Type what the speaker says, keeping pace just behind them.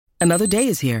Another day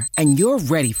is here, and you're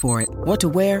ready for it. What to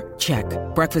wear? Check.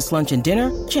 Breakfast, lunch, and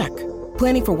dinner? Check.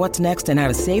 Planning for what's next and how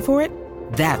to save for it?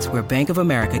 That's where Bank of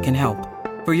America can help.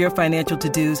 For your financial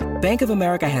to-dos, Bank of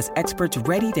America has experts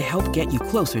ready to help get you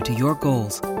closer to your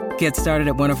goals. Get started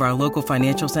at one of our local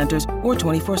financial centers or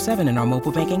 24/7 in our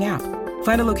mobile banking app.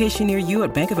 Find a location near you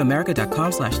at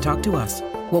bankofamerica.com/talktous.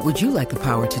 What would you like the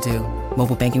power to do?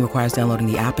 Mobile banking requires downloading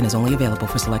the app and is only available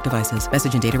for select devices.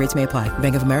 Message and data rates may apply.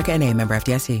 Bank of America N.A., member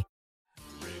FDIC.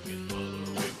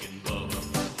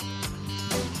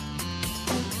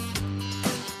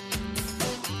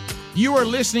 You are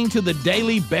listening to the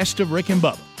Daily Best of Rick and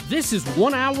Bubba. This is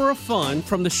 1 hour of fun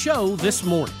from the show this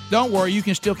morning. Don't worry, you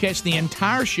can still catch the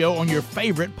entire show on your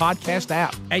favorite podcast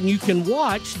app. And you can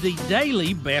watch the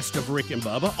Daily Best of Rick and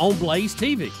Bubba on Blaze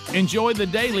TV. Enjoy the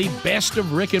Daily Best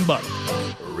of Rick and Bubba.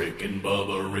 Rick and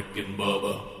Bubba, Rick and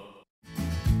Bubba.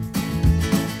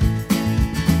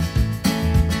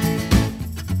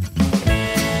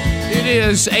 It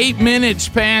is 8 minutes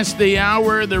past the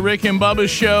hour. The Rick and Bubba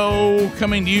Show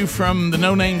coming to you from the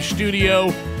No Name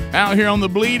Studio out here on the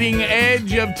bleeding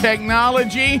edge of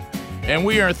technology. And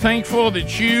we are thankful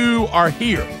that you are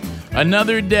here.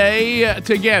 Another day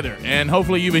together. And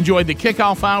hopefully you've enjoyed the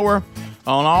kickoff hour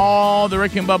on all the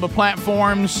Rick and Bubba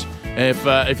platforms.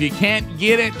 If you can't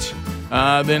get it,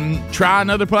 then try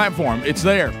another platform. It's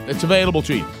there. It's available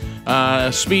to you.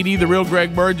 Speedy, the real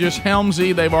Greg Burgess,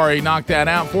 Helmsy, they've already knocked that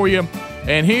out for you.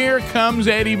 And here comes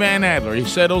Eddie Van Adler. He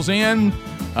settles in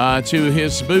to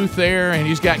his booth there, and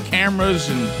he's got cameras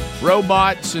and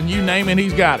robots, and you name it,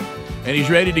 he's got it. And he's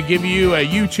ready to give you a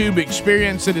YouTube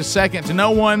experience that is second to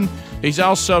no one. He's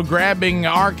also grabbing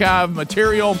archive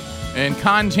material and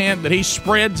content that he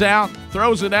spreads out,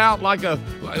 throws it out like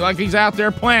he's out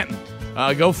there planting.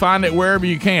 Go find it wherever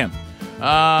you can.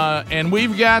 And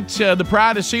we've got the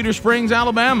pride of Cedar Springs,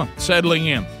 Alabama, settling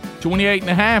in.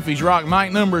 28.5. He's rock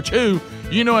mic number 2.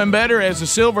 You know him better as the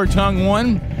Silver Tongue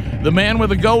One, the man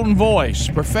with a golden voice,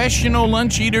 professional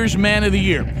lunch eaters man of the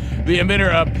year, the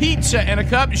inventor of pizza and a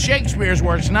cup, Shakespeare's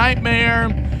worst nightmare,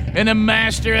 and the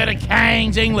master of the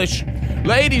King's English.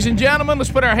 Ladies and gentlemen, let's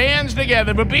put our hands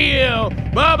together for Bill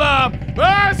Bubba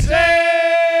Bussey!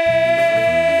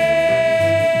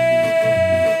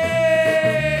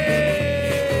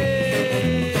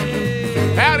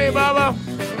 Howdy, Bubba.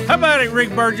 How about it,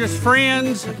 Rick Burgess?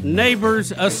 Friends,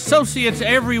 neighbors, associates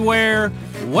everywhere,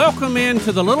 welcome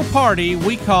into the little party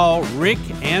we call Rick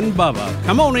and Bubba.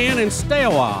 Come on in and stay a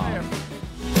while.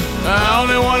 I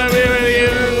only want to be with you.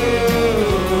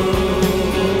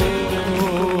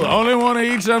 Only want to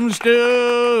eat some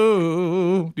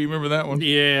stew. Do you remember that one?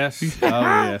 Yes. Oh,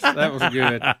 yes. That was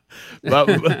good.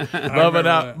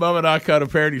 Bubba and I cut a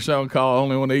parody song called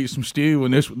 "Only Want to Eat Some Stew,"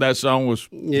 and that song was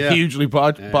hugely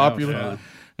popular.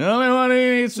 I only want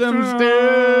to eat some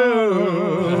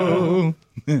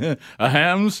stew. A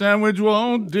ham sandwich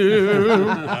won't do.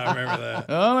 I remember that.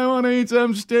 I only want to eat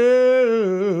some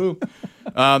stew.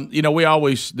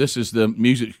 This is the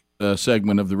music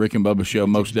segment of the Rick and Bubba Show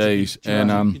most days,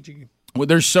 and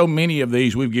there's so many of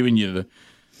these. We've given you the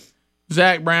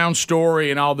Zach Brown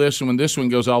story and all this, and when this one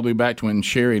goes all the way back to when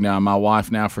Sherry, now my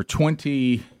wife, now for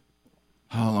 20,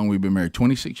 how long we've been married?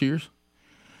 26 years.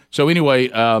 So anyway,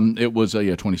 it was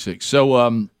 26.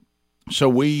 So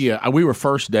we were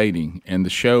first dating, and the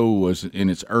show was in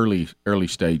its early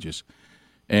stages.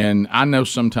 And I know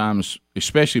sometimes,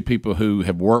 especially people who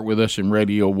have worked with us in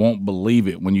radio, won't believe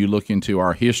it when you look into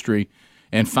our history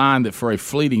and find that for a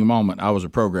fleeting moment, I was a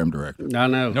program director. I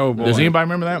know. Oh, boy. Does anybody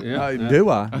remember that? Yeah. Do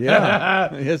I?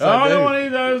 Yeah. Yes, I do. Don't want to eat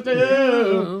those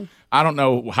too. I don't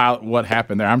know what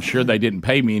happened there. I'm sure they didn't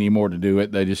pay me anymore to do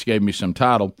it. They just gave me some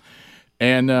title.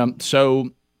 And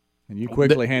so... And you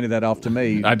quickly handed that off to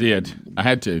me. I did. I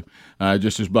had to.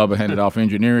 Just as Bubba handed off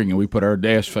engineering, and we put our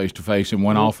desks face-to-face in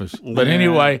one office. But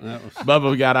anyway,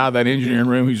 Bubba got out of that engineering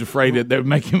room. He's afraid that they would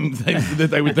make him think that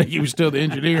they would think he was still the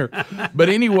engineer. But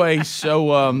anyway,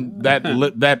 so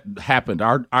that happened.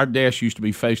 Our desk used to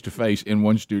be face-to-face in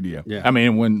one studio. Yeah. I mean,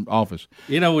 in one office.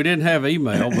 We didn't have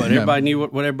email, but everybody knew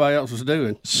what everybody else was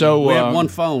doing. So we had one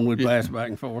phone we'd pass back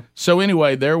and forth. So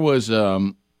anyway, there was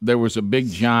a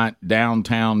big giant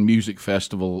downtown music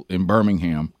festival in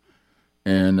Birmingham,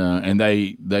 and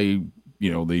they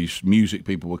these music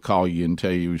people would call you and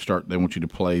tell you they want you to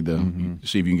play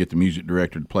see if you can get the music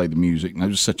director to play the music, and it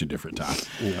was such a different time.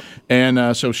 Yep.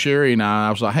 And so Sherry and I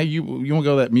was like, hey, you want to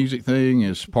go to that music thing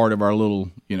as part of our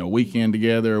little weekend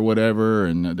together or whatever,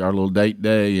 and our little date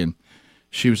day, and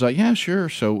she was like, yeah, sure.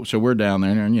 So we're down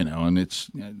there, and and it's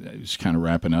kind of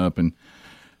wrapping up, and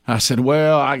I said,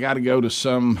 well, I got to go to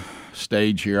some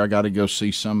stage here. I got to go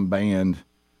see some band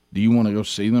do you want to go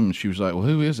see them? And she was like, well,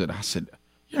 who is it? I said,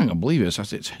 you're not going to believe this. I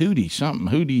said, it's Hootie something,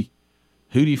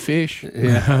 Hootie Fish.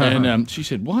 Yeah. And she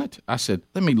said, what? I said,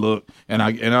 let me look. And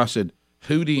I said,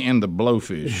 Hootie and the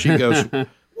Blowfish. She goes,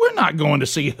 we're not going to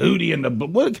see Hootie and the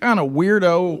what kind of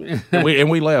weirdo? And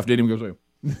we left. Didn't even go see him.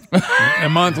 A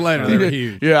month later, they were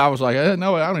huge. Yeah, I was like,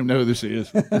 no, I don't even know who this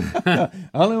is. I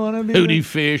only want to be Hootie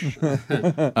Fish.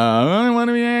 I only want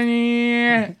to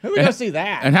be. Who would go see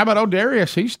that? And how about old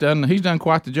Darius? He's done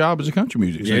quite the job as a country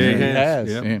music singer. Yeah, he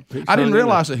has. Yeah. Yep. I didn't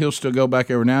realize that he'll still go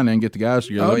back every now and then and get the guys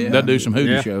together. Oh, yeah. They'll do some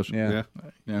Hootie shows. Yeah.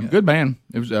 Yeah. Good band.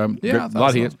 It was Yeah, a lot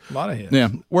of hits. A lot of hits. Yeah.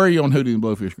 Where are you on Hootie and the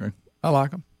Blowfish, Greg? I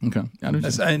like them. Okay.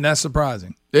 That's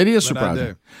surprising. It is But I surprising.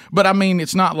 do. But I mean,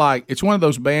 it's not like it's one of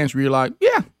those bands where you're like,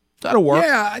 yeah, that'll work.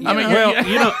 Yeah, I mean,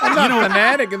 I'm not a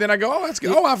fanatic, and then I go, oh, that's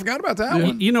good. Oh, I forgot about that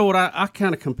one. You know what? I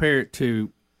kind of compare it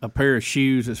to a pair of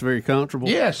shoes that's very comfortable.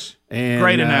 yes. And,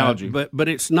 Great analogy. But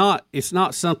it's not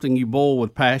something you boil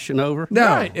with passion over. No,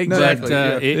 Right, exactly.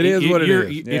 But, It is what it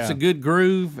is. It's a good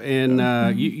groove,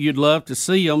 and you'd love to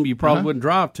see them. You probably wouldn't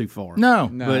drive too far. No.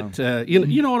 But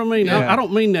you know what I mean. I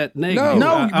don't mean that negative.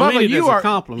 No, I Bubba, mean it you as are a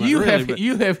compliment. you really, have but-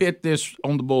 you have hit this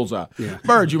on the bullseye. Yeah.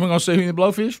 Bird, you want to go see Hootie and the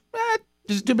Blowfish?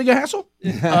 Is it too big a hassle?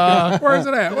 Where is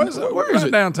it at? Where is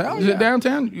it? Downtown? Is it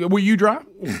downtown? Will you drive?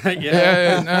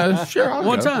 Yeah. Sure. I'll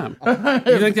One go. time.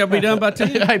 You think that'll be done by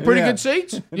 10? Hey, pretty good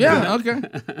seats? Yeah, okay.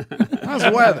 How's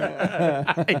the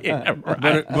weather? Yeah,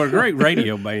 right. But a great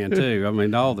radio band too. I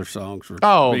mean, all their songs were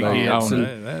Oh, big they hits. own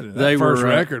and That they first were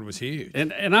record was huge.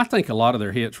 and I think a lot of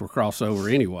their hits were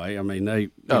crossover anyway. I mean, they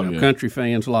yeah. country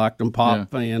fans liked them, pop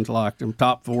fans liked them,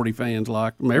 top 40 fans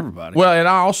liked them, everybody. Well, and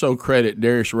I also credit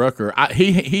Darius Rucker.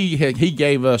 He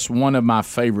gave us one of my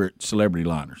favorite celebrity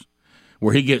liners,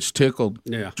 where he gets tickled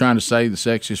trying to say the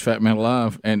sexiest fat man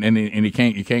alive, and he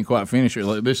can't quite finish it.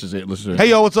 Like, this is it. Listen to it. Hey,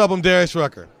 yo, what's up? I'm Darius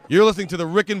Rucker. You're listening to the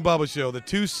Rick and Bubba Show, the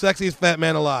two sexiest fat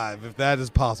men alive, if that is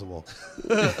possible.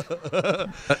 That's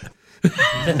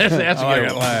a I good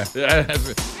got one. laugh.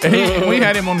 We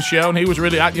had him on the show, and he was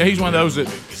really. He's one of those that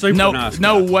Super nice guy.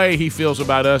 no way he feels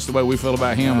about us the way we feel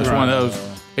about him. It's one of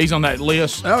those. He's on that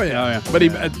list. Oh yeah. But he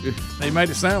made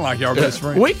it sound like y'all best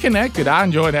friends. We connected. I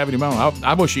enjoyed having him on.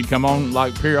 I wish he'd come on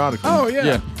like periodically. Oh,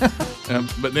 yeah.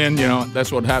 But then that's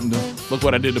what happened to. Look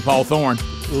what I did to Paul Thorne.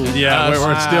 Yeah, we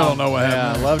still don't know what Yeah,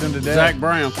 happened. loved him to death. Zach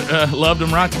Brown. Loved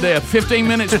him right to death. 15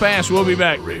 minutes past. We'll be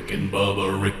back. Rick and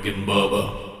Bubba, Rick and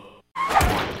Bubba.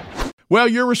 Well,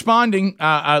 you're responding.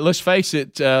 Let's face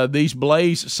it, these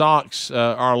Blaze socks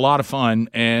are a lot of fun,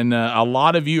 and a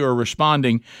lot of you are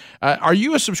responding. Are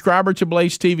you a subscriber to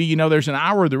Blaze TV? You know, there's an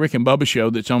hour of the Rick and Bubba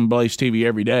Show that's on Blaze TV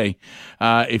every day.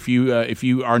 If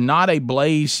you are not a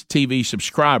Blaze TV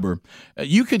subscriber,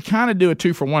 you could kind of do a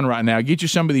 2-for-1 right now. Get you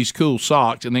some of these cool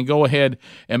socks, and then go ahead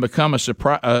and become a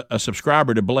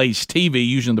subscriber to Blaze TV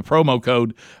using the promo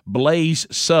code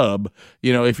BlazeSub.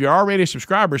 You know, if you're already a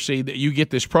subscriber, see that you get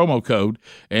this promo code,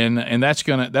 and that's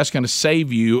gonna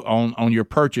save you on your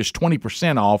purchase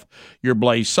 20% off your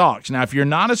Blaze socks. Now, if you're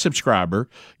not a subscriber,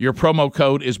 your promo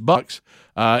code is Bucks.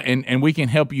 And we can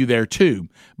help you there too.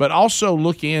 But also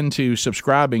look into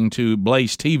subscribing to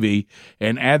Blaze TV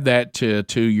and add that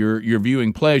to your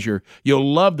viewing pleasure.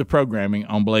 You'll love the programming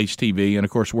on Blaze TV, and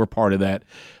of course we're part of that,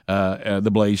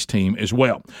 the Blaze team as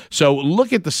well. So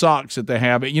look at the socks that they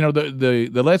have. You know,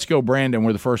 the Let's Go Brandon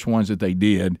were the first ones that they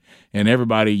did, and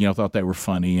everybody thought they were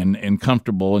funny and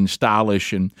comfortable and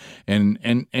stylish and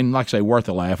like I say, worth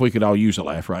a laugh. We could all use a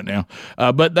laugh right now.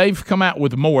 But they've come out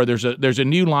with more. There's a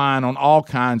new line on all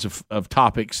kinds of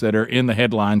topics that are in the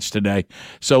headlines today.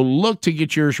 So look to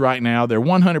get yours right now. They're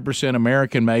 100%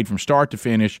 American made from start to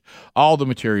finish. All the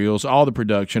materials, all the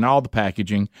production, all the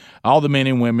packaging, all the men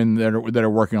and women that are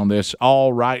working on this,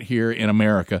 all right here in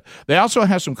America. They also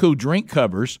have some cool drink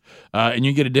covers, and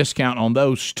you get a discount on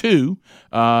those too.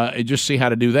 Just see how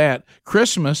to do that.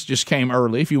 Christmas just came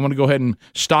early. If you want to go ahead and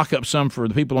stock up some for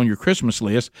the people on your Christmas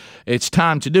list, it's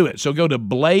time to do it. So go to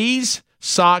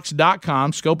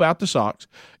blazesocks.com, scope out the socks,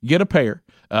 get a pair,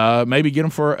 maybe get them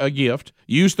for a gift.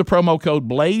 Use the promo code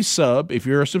BlazeSub if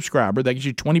you're a subscriber. That gets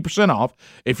you 20% off.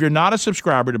 If you're not a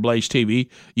subscriber to Blaze TV,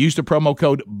 use the promo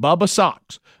code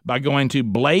BubbaSocks by going to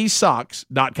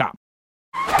blazesocks.com.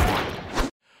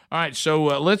 All right,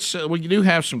 so we do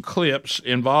have some clips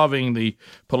involving the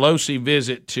Pelosi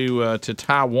visit to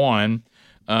Taiwan.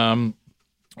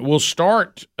 We'll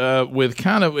start with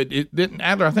kind of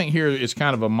Adler. I think here is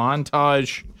kind of a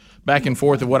montage back and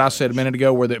forth of what I said a minute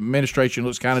ago, where the administration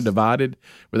looks kind of divided,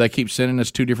 where they keep sending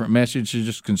us two different messages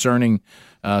just concerning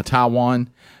Taiwan.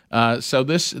 So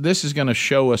this is going to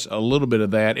show us a little bit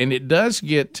of that, and it does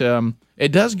get a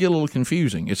little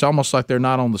confusing. It's almost like they're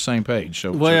not on the same page.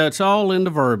 So it's all in the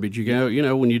verbiage. You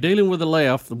know, when you're dealing with the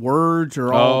left, the words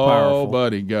are all powerful. Oh,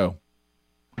 buddy, go.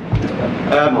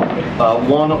 Admiral,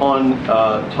 one on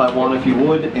Taiwan, if you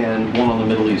would, and one on the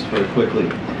Middle East very quickly.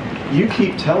 You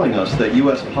keep telling us that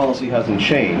U.S. policy hasn't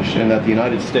changed and that the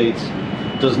United States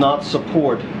does not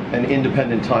support an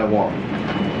independent Taiwan.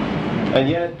 And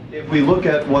yet, if we look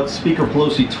at what Speaker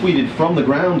Pelosi tweeted from the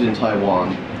ground in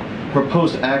Taiwan, her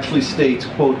post actually states,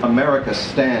 quote, "America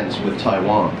stands with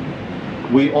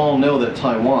Taiwan." We all know that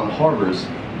Taiwan harbors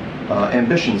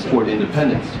ambitions toward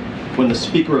independence. When the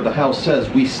Speaker of the House says,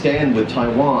 "We stand with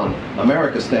Taiwan,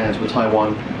 America stands with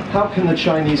Taiwan," how can the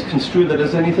Chinese construe that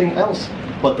as anything else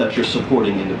but that you're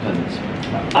supporting independence?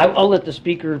 I'll let the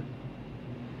Speaker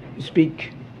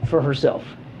speak for herself.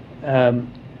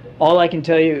 All I can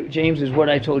tell you, James, is what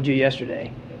I told you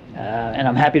yesterday, and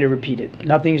I'm happy to repeat it.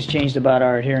 Nothing has changed about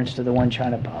our adherence to the One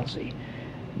China policy.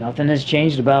 Nothing has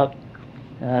changed about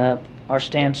our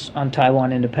stance on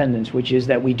Taiwan independence, which is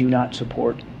that we do not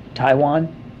support Taiwan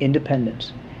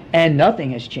independence. And nothing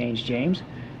has changed, James,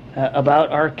 about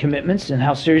our commitments and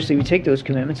how seriously we take those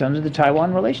commitments under the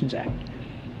Taiwan Relations Act.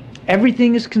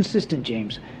 Everything is consistent,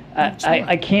 James.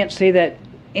 I can't say that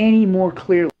any more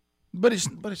clearly. But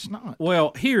it's not.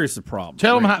 Well, here's the problem.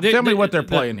 Tell me what they're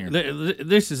playing here.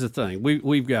 This is the thing.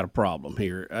 We've got a problem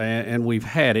here, and we've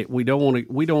had it. We don't want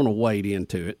to wade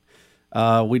into it.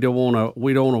 We don't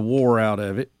want a war out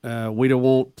of it. We don't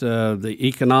want the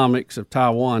economics of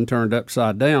Taiwan turned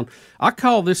upside down. I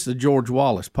call this the George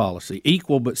Wallace policy: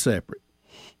 equal but separate.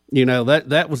 You know,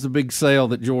 that was the big sale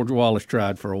that George Wallace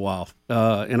tried for a while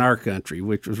in our country,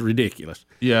 which was ridiculous.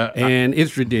 Yeah, and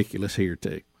it's ridiculous here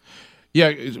too.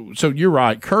 Yeah, so you're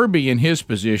right. Kirby in his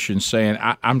position saying,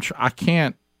 I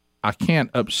can't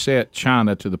upset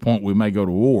China to the point we may go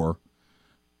to war.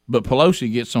 But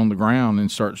Pelosi gets on the ground and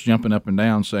starts jumping up and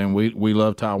down saying we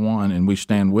love Taiwan and we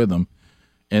stand with them.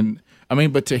 And I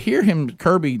mean, but to hear him,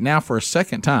 Kirby, now for a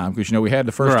second time, because we had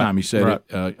the first time he said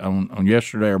it on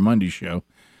yesterday or Monday's show,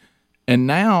 and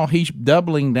now he's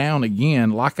doubling down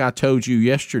again. Like I told you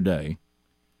yesterday,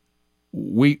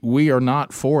 we are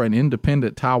not for an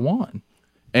independent Taiwan.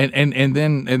 And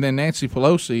then Nancy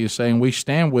Pelosi is saying we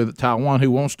stand with Taiwan,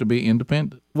 who wants to be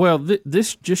independent. Well,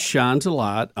 this just shines a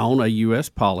light on a U.S.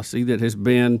 policy that has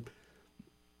been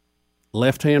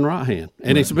left hand, right hand,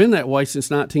 and it's been that way since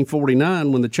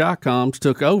 1949 when the Chi-Coms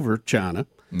took over China.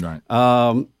 Right.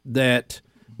 That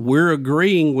we're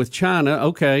agreeing with China.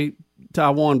 Okay,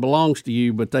 Taiwan belongs to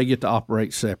you, but they get to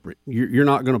operate separate. You're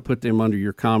not going to put them under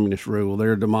your communist rule.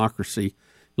 They're a democracy.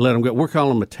 Let them go. We're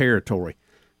calling them a territory.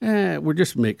 We're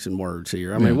just mixing words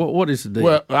here. I mean, what is the deal?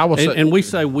 Well, I will say, and we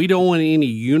say we don't want any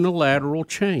unilateral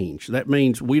change. That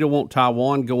means we don't want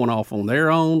Taiwan going off on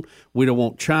their own. We don't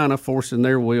want China forcing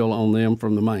their will on them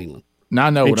from the mainland. Now I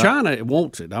know, and China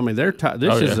wants it. I mean,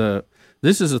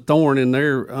 this is a thorn in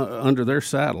their under their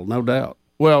saddle, no doubt.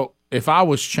 Well, if I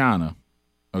was China,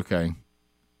 okay,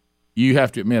 you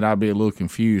have to admit I'd be a little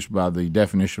confused by the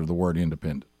definition of the word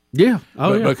independent. Yeah.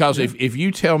 Because if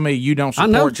you tell me you don't support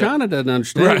I know China doesn't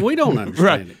understand it. We don't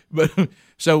understand it. But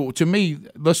so to me,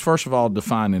 let's first of all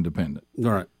define independent.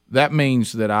 Right. That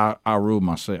means that I rule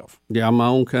myself. Yeah, I'm my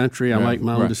own country. I make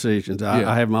my own decisions.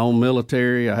 I have my own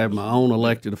military. I have my own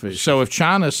elected officials. So if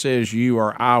China says you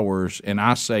are ours and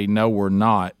I say no, we're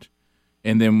not,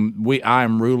 and then I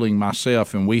am ruling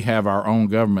myself and we have our own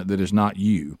government that is not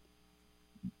you,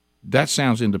 that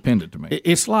sounds independent to me.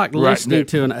 It's like listening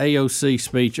to an AOC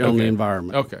speech on the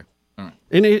environment. Okay. All right.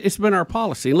 And it's been our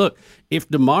policy. Look, if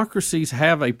democracies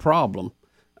have a problem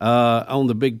on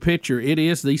the big picture, it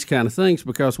is these kind of things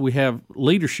because we have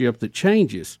leadership that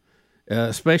changes,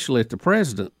 especially at the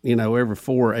president, every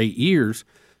 4 or 8 years.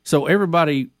 So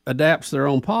everybody adapts their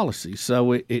own policies.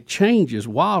 So it changes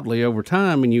wildly over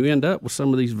time, and you end up with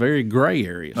some of these very gray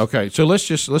areas. Okay. So let's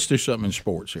do something in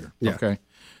sports here. Yeah. Okay.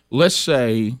 Let's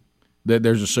say that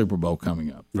there's a Super Bowl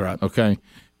coming up. Right. Okay.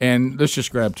 And let's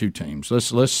just grab two teams.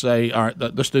 Let's say, all right,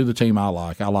 let's do the team I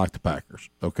like. I like the Packers.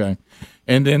 Okay.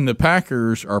 And then the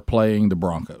Packers are playing the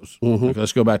Broncos. Mm-hmm. Okay,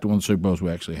 let's go back to one of the Super Bowls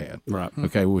we actually had. Right.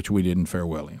 Okay, which we didn't fare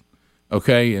well in.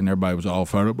 Okay. And everybody was all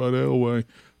fired up by Elway.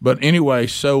 But anyway,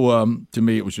 so to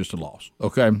me, it was just a loss.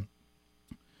 Okay.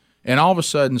 And all of a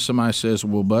sudden somebody says,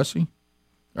 well, Bussy,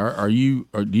 do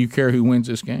you care who wins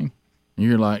this game? And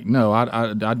you're like, no,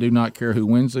 I do not care who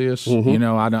wins this.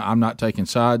 Mm-hmm. I'm not taking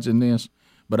sides in this,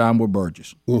 but I'm with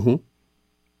Burgess. Mm-hmm.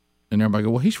 And everybody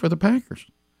go, well, he's for the Packers.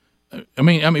 I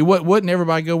mean, what wouldn't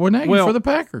everybody go? Well, now you're for the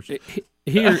Packers.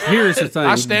 Here's the thing.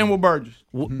 I stand with Burgess.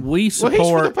 We support. Well,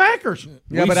 he's for the Packers.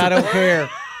 Yeah, but I don't care.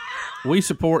 We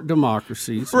support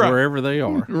democracies wherever they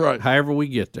are, however we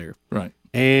get there. Right.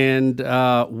 And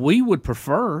we would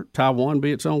prefer Taiwan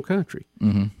be its own country.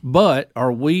 Mm-hmm. But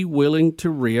are we willing to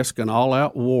risk an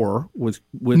all-out war with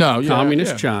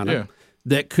communist China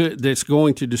that's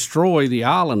going to destroy the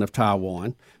island of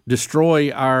Taiwan,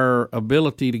 destroy our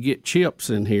ability to get chips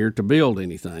in here to build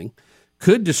anything,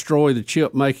 could destroy the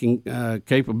chip-making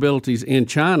capabilities in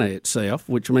China itself,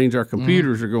 which means our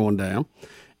computers are going down,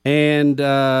 and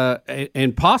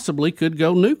possibly could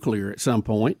go nuclear at some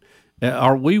point.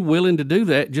 Are we willing to do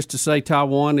that just to say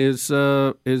Taiwan is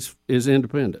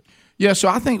independent? Yeah, so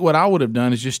I think what I would have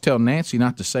done is just tell Nancy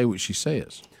not to say what she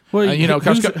says. Well,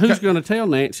 who's going to tell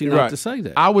Nancy not to say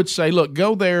that? I would say, look,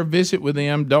 go there, visit with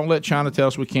them. Don't let China tell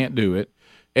us we can't do it.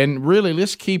 And really,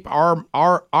 let's keep our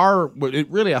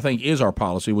it really, I think, is our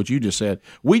policy, what you just said.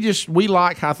 We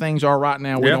like how things are right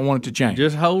now. We don't want it to change.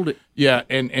 Just hold it. Yeah,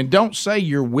 and don't say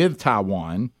you're with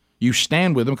Taiwan. You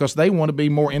stand with them because they want to be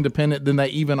more independent than they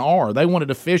even are. They want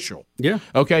it official. Yeah.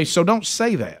 Okay, so don't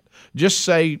say that. Just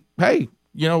say, hey,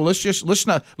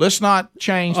 let's not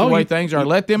change the way things are.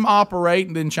 Let them operate,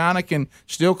 and then China can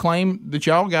still claim that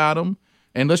y'all got them.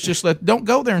 And let's just don't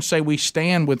go there and say we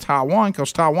stand with Taiwan,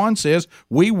 because Taiwan says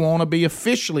we want to be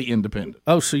officially independent.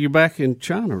 Oh, so you're back in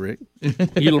China, Rick? You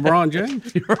LeBron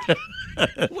James?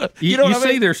 You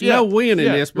see, there's no win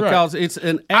in this because it's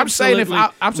an absolutely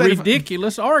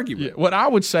ridiculous argument. What I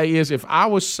would say is, if I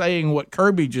was saying what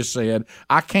Kirby just said,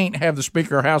 I can't have the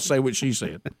Speaker of the House say what she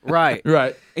said. Right.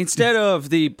 Right. Instead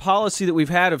of the policy that we've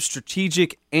had of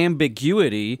strategic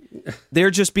ambiguity,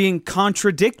 they're just being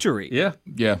contradictory. Yeah.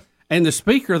 Yeah. And the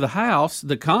Speaker of the House,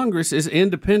 the Congress, is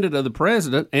independent of the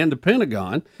President and the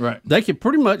Pentagon. Right. They can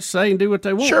pretty much say and do what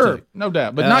they want to. No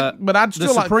doubt. But I'd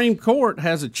still the Supreme Court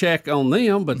has a check on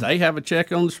them, but they have a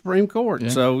check on the Supreme Court. Yeah.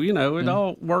 So, it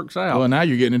all works out. Well, now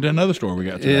you're getting into another story we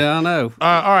got today. Yeah, I know.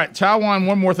 All right, Taiwan,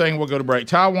 one more thing, we'll go to break.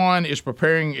 Taiwan is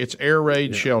preparing its air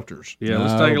raid shelters. Yeah,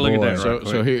 let's take a look at that.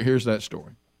 So here's that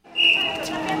story.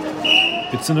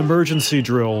 It's an emergency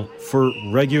drill for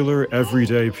regular,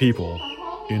 everyday people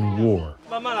in war.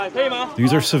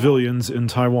 These are civilians in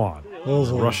Taiwan.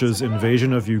 Russia's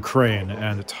invasion of Ukraine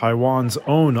and Taiwan's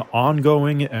own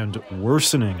ongoing and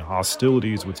worsening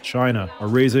hostilities with China are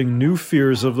raising new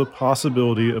fears of the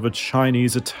possibility of a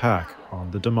Chinese attack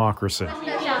on the democracy.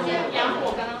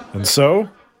 And so,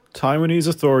 Taiwanese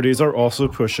authorities are also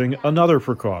pushing another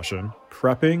precaution,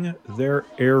 prepping their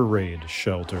air raid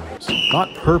shelters.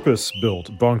 Not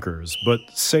purpose-built bunkers, but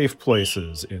safe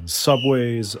places in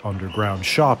subways, underground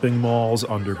shopping malls,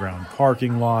 underground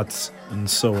parking lots, and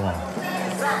so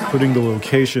on. Putting the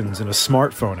locations in a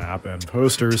smartphone app and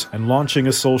posters, and launching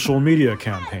a social media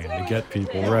campaign to get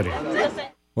people ready.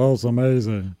 Well, it's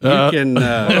amazing. That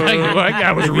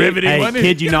guy was riveting. Hey,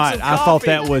 kid you not, I thought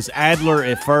that was Adler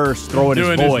at first throwing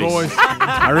his voice.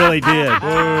 I really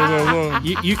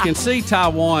did. You can see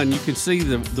Taiwan, you can see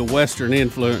the Western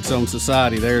influence on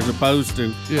society there as opposed to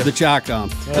the Chi-Com.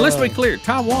 And let's be clear,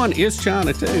 Taiwan is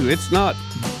China too. It's not,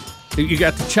 you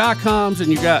got the Chi-Coms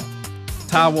and you got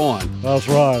Taiwan. That's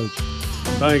right.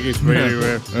 Thank you, Speedy.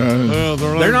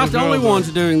 They're not the only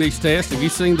ones doing these tests. Have you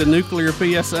seen the nuclear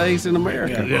PSAs in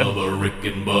America? Bubba, Rick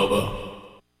and Bubba.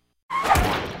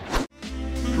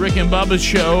 Rick and Bubba's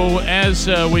show as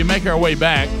we make our way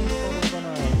back.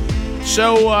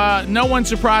 So no one's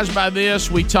surprised by this.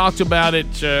 We talked about it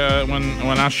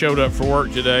when I showed up for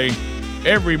work today.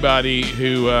 Everybody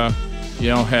who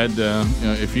had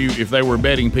if they were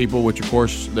betting people, which of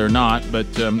course they're not, but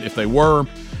if they were.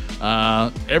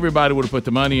 Everybody would have put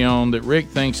the money on that Rick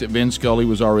thinks that Vin Scully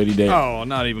was already dead. Oh,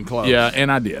 not even close. Yeah,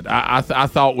 and I did. I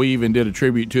thought we even did a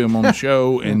tribute to him on the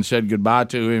show and said goodbye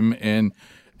to him. And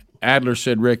Adler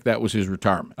said, Rick, that was his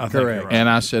retirement. Correct. Right. And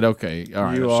I said, okay, all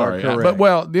right, you sorry. Are correct. But,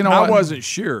 well, I wasn't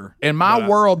sure. In my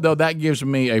world, though, that gives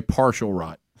me a partial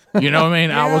right. You know what I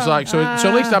mean? Yeah, I was like, so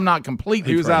at least I'm not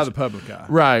completely He was crazy. out of the public eye.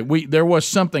 Right. There was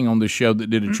something on this show that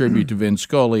did a tribute to Vin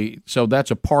Scully, so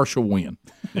that's a partial win.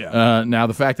 Yeah. Now,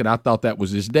 the fact that I thought that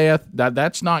was his death,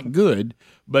 that's not good,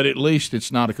 but at least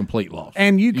it's not a complete loss.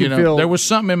 And you can feel... There was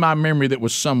something in my memory that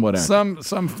was somewhat accurate.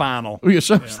 Some final. There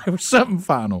was something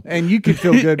final. And you can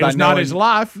feel good by knowing... not his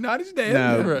life. Not his death.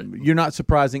 No, you're not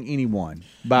surprising anyone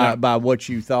by what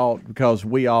you thought, because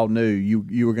we all knew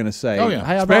you were going to say, hey,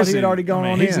 I thought he had already gone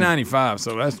on he's in. 95,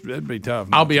 so that'd be tough.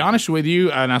 I'll be honest with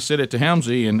you, and I said it to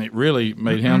Helmsy, and it really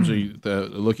made Helmsy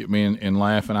look at me and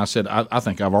laugh, and I said, I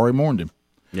think I've already mourned him.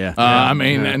 Yeah. I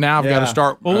mean, now I've got to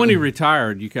start. Well, when he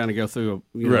retired, you kind of go through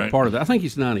part of that. I think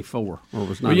he's 94 or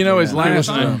was 94. Well, you know, his last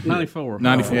 94.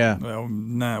 94. Yeah.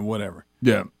 Well, whatever.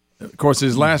 Yeah. Of course,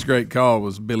 his last great call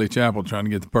was Billy Chappell trying to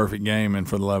get the perfect game and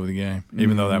For the Love of the Game,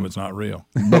 even though that was not real.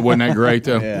 But wasn't that great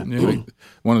though? Yeah.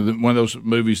 One of those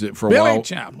movies that for a Billy while.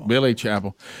 Chappell. Billy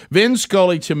Chappell. Vin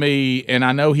Scully to me, and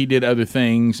I know he did other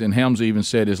things. And Helms even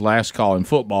said his last call in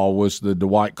football was the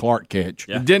Dwight Clark catch.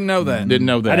 Yeah. Didn't know that. Didn't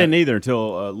know that. I didn't either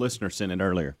until a listener sent it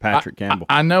earlier. Patrick Campbell.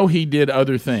 I know he did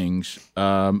other things,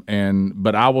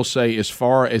 but I will say, as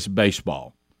far as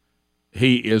baseball,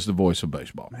 he is the voice of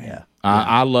baseball. Yeah.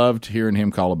 I loved hearing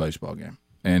him call a baseball game,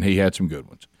 and he had some good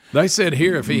ones. They said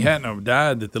here if he hadn't have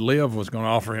died that the Live was going to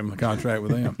offer him a contract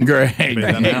with them. Greg,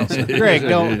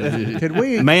 Could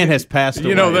we? Man has passed away.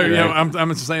 You know,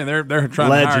 I'm just saying they're trying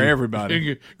to hire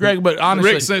everybody. Greg, but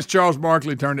honestly, Rick, since Charles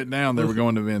Barkley turned it down, they were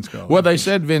going to Vin Scully. Well, they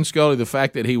said Vin Scully, the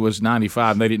fact that he was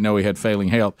 95 and they didn't know he had failing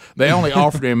health, they only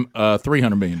offered him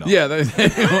 $300 million. Yeah, they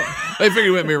figured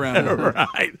it wouldn't be around.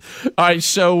 Right. All right,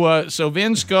 so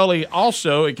Vin Scully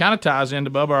also, it kind of ties into,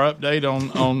 Bubba, our update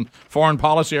on foreign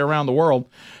policy around the world.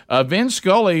 Vin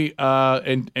Scully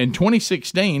in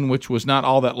 2016, which was not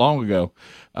all that long ago,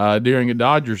 during a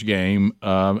Dodgers game,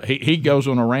 he goes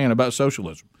on a rant about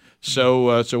socialism.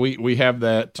 So we have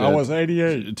that. I was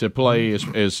 88 to play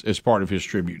as part of his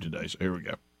tribute today. So here we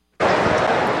go.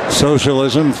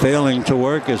 Socialism failing to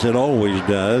work as it always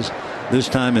does. This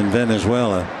time in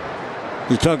Venezuela,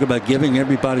 you talk about giving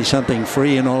everybody something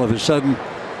free, and all of a sudden,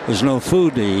 there's no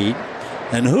food to eat.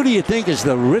 And who do you think is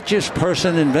the richest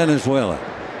person in Venezuela?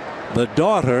 The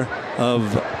daughter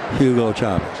of Hugo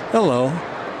Chavez. Hello.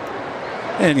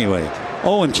 Anyway,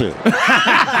 0-2.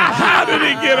 How did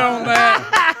he get on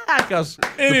that? Because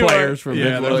the players from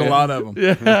there's a lot of them.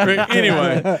 Yeah.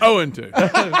 Anyway, 0-2.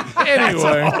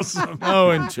 Anyway, awesome.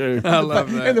 0-2. I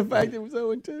love that. And the fact it was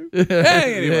 0-2.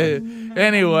 Hey,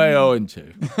 anyway,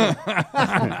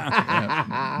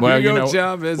 0-2. Well, you know,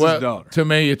 Chavez's daughter. To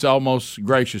me, it's almost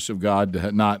gracious of God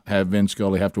to not have Vin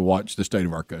Scully have to watch the state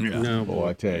of our country. Yeah. No, boy,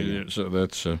 I tell you. So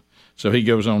that's so he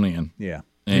goes on in. Yeah.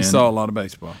 And he saw a lot of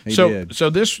baseball. He did. So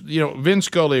this, Vin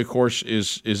Scully, of course,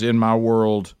 is in my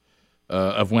world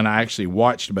of when I actually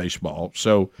watched baseball.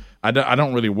 So I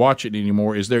don't really watch it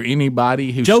anymore. Is there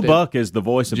anybody who Joe Buck is the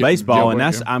voice of baseball, Buck,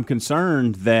 and I'm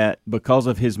concerned that because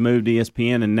of his move to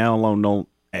ESPN and now alone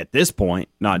at this point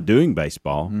not doing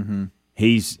baseball,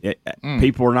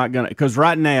 people are not going to, because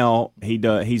right now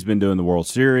he's been doing the World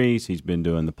Series, he's been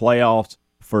doing the playoffs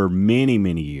for many,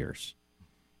 many years.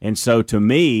 And so, to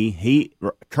me,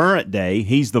 current day,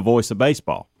 he's the voice of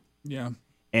baseball. Yeah,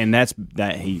 and that's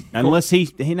that. Unless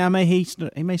he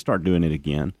may start doing it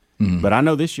again. Mm-hmm. But I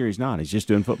know this year he's not. He's just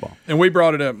doing football. And we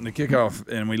brought it up in the kickoff,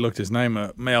 and we looked his name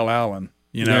up, Mel Allen.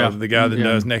 The guy that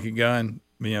does Naked Gun.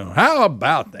 How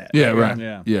about that? Yeah,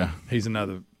 right. Yeah. He's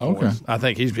another voice. I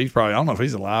think he's probably. I don't know if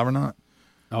he's alive or not.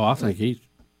 Oh, I think he's.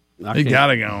 He got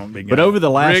to go on. But over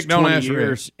the last 20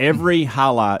 years, every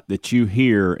highlight that you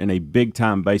hear in a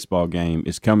big-time baseball game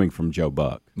is coming from Joe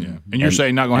Buck. Yeah, and you're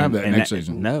saying not going to have that next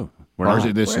season? No. Or is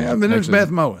it this season? Then there's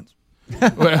Beth Mowens.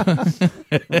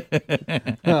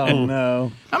 Oh,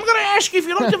 no. I'm going to ask you if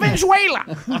you look to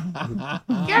Venezuela.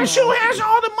 Guess who has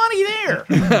all the money there?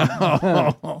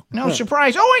 No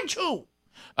surprise. 0-2.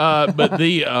 But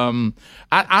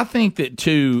I think that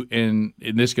too, and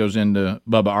this goes into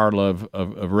Bubba, our love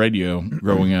of radio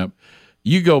growing up.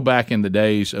 You go back in the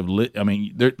days of,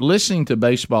 they're listening to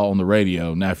baseball on the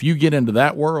radio. Now, if you get into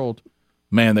that world,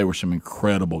 man, they were some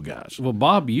incredible guys. Well,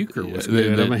 Bob Uecker was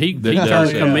good. He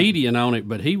turned comedian on it,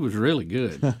 but he was really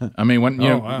good. I mean,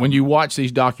 when you watch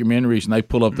these documentaries and they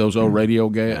pull up those old radio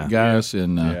guys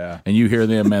and you hear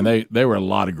them, man, they were a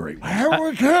lot of great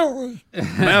ones.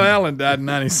 Mel Allen died in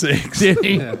 96. Did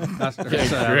he?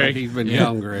 He's been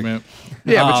younger.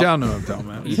 Yeah, but y'all know what I'm talking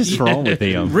about. What's wrong with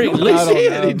him? Rick,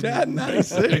 he died in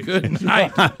 96. Good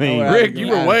night. I mean, Rick, you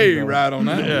were way right on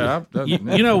that. Yeah.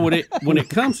 You know, when it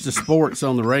comes to sports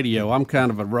on the radio, I'm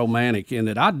kind of a romantic in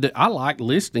that I like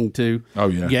listening to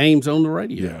games on the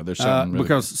radio. Yeah, there's something really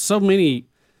because so many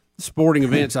sporting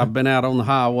events I've been out on the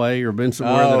highway or been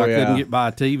somewhere that I couldn't get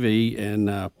by TV,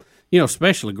 and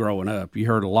especially growing up, you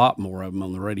heard a lot more of them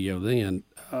on the radio then.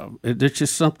 It's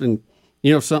just something.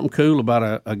 Something cool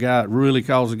about a guy that really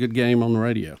calls a good game on the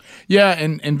radio. Yeah,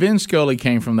 and Vin Scully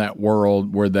came from that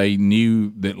world where they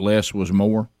knew that less was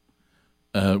more,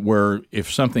 where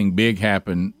if something big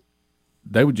happened,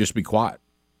 they would just be quiet.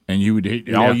 And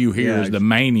all you hear is the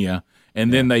mania,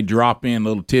 and then they drop in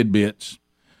little tidbits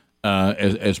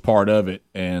as part of it.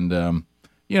 And,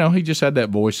 he just had that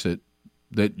voice that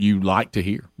that you like to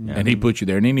hear, and he put you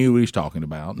there, and he knew what he was talking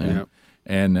about.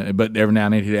 And but every now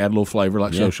and then he'd add a little flavor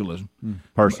like socialism,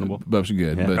 personable. Bubba's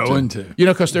good. Yeah. But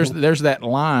because there's that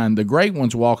line. The great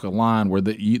ones walk a line where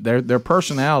their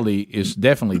personality is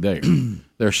definitely there,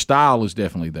 their style is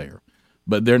definitely there,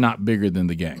 but they're not bigger than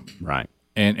the game, right?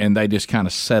 And they just kind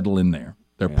of settle in there.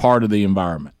 They're part of the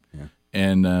environment,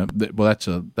 and that's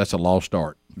a lost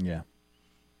art. Yeah,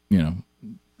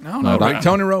 I don't know,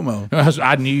 Tony Romo.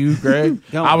 I knew, Greg.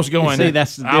 I was going. See,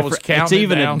 that's I was counting. It's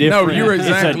even down. a different. No, you're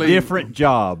exactly. It's a different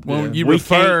job. Well, you we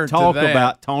refer can't talk to that.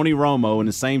 about Tony Romo in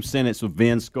the same sentence with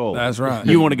Vin Scully. That's right.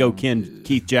 You want to go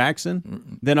Keith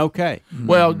Jackson? Then okay.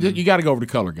 Well, you got to go over to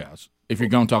color guys if you're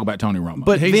going to talk about Tony Romo.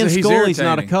 But Vin Scully's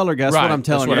not a color guy. That's right. what I'm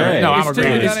telling you. No, I'm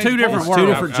agreeing. It's two different worlds. Two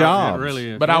different jobs. It really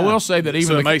is. But I will say that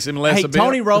even it makes him less. Hey,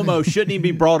 Tony Romo shouldn't even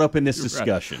be brought up in this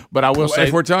discussion. But I will say,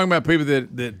 if we're talking about people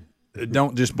that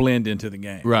don't just blend into the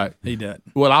game, right? He doesn't.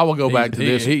 Well, I will go back to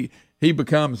this. He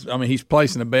becomes. I mean, he's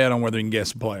placing a bet on whether he can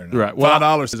guess a player. Now. Right. Well,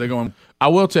 $5 is they going. I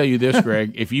will tell you this,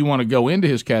 Greg. If you want to go into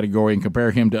his category and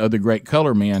compare him to other great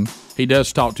color men, he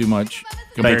does talk too much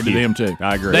compared to them too.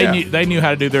 I agree. They knew how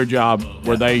to do their job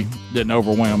where they didn't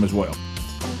overwhelm as well.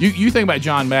 You think about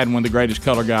John Madden, one of the greatest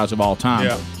color guys of all time.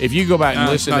 Yeah. If you go back and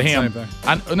listen to him,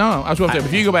 I was going to say,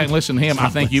 if you go back and listen to him, I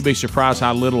think you'd be surprised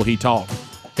how little he talked.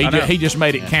 He just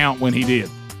made it count when he did.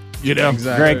 You know,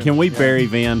 exactly. Greg, can we bury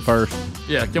Vin first?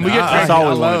 Yeah, can we get? That's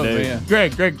all we want to do.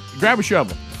 Vin. Greg, grab a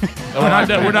shovel. We're not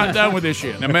done. We're not done with this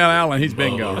yet. Now, Mel Allen, he's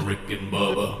been gone. Rick and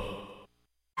Bubba.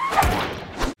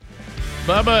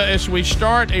 Bubba, as we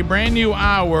start a brand new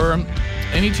hour,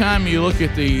 anytime you look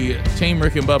at the Team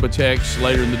Rick and Bubba text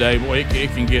later in the day, boy, it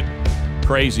can get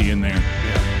crazy in there.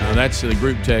 That's the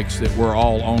group text that we're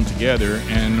all on together.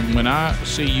 And when I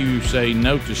see you say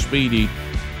note to Speedy,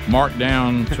 mark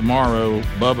down tomorrow,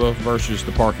 Bubba versus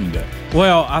the parking deck.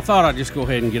 Well, I thought I'd just go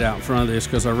ahead and get out in front of this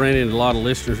because I ran into a lot of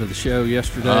listeners of the show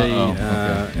yesterday,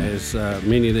 as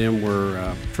many of them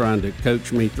were trying to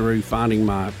coach me through finding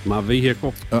my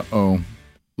vehicle.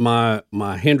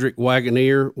 My Hendrick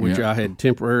Wagoneer, which I had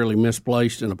temporarily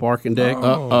misplaced in a parking deck.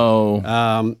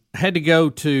 Had to go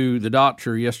to the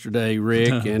doctor yesterday,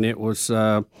 Rick, and it was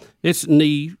it's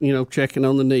knee, checking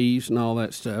on the knees and all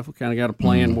that stuff. We kind of got a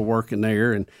plan. We're working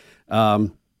there,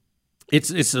 and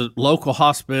it's a local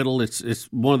hospital. It's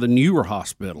one of the newer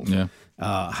hospitals,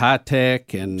 high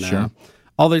tech, and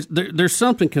all this. There's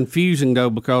something confusing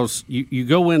though because you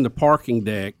go in the parking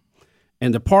deck,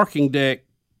 and the parking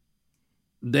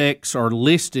decks are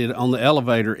listed on the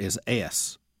elevator as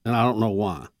S, and I don't know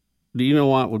why. Do you know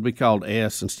why it would be called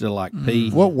S instead of like P?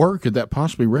 What word could that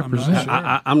possibly represent?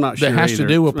 I'm not sure. That has either. to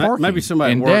do with parking. Maybe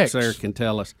somebody who works there can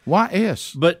tell us. Why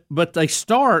S? But they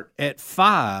start at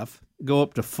 5, go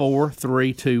up to 4,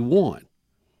 3, 2, 1.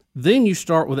 Then you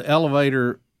start with the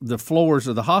elevator, the floors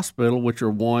of the hospital, which are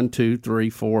 1, 2, 3,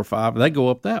 4, 5. They go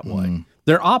up that way.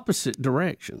 They're opposite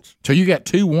directions. So you got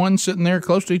 2 1s sitting there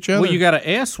close to each other? Well, you got an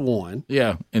S1.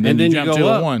 Yeah, and then you jump to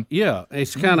a 1. Yeah,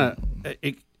 it's kind of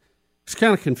it's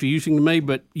kind of confusing to me,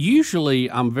 but usually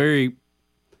I'm very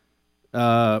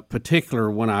particular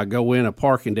when I go in a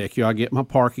parking deck. I get my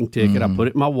parking ticket, I put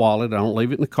it in my wallet, I don't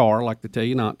leave it in the car like they tell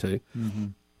you not to.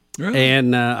 Really?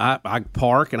 And I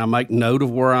park and I make note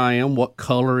of where I am, what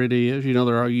color it is.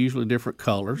 There are usually different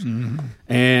colors.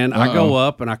 And I go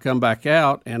up and I come back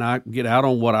out and I get out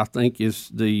on what I think is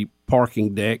the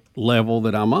parking deck level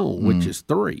that I'm on, which is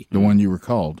 3. The one you were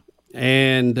called.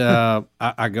 And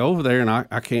I go over there and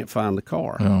I can't find the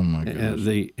car. Oh, my goodness.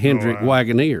 The Hendrick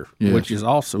Wagoneer, which is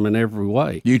awesome in every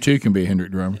way. You, too, can be a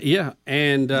Hendrick driver. Yeah,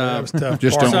 and that was tough.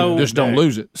 Just don't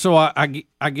lose it. So I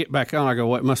get back on. I go,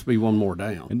 well, it must be one more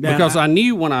down. Because I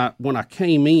knew when I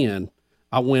came in,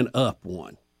 I went up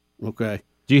one. Okay.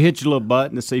 Did you hit your little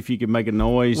button to see if you could make a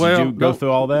noise? Well, Did you go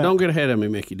through all that? Don't get ahead of me,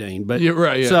 Mickey Dean. But you're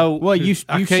right. Yeah. So well, you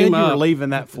said you were leaving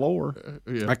that floor.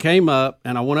 I came up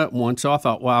and I went up one. So I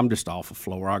thought, well, I'm just off the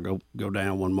floor. I'll go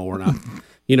down one more and I,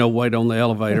 wait on the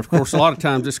elevator. Of course, a lot of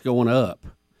times it's going up.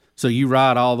 So you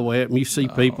ride all the way up and you see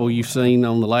people you've seen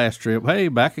on the last trip. Hey,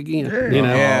 back again. You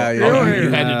had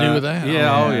to do with that.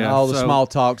 Yeah, all the small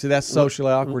talk. See, that's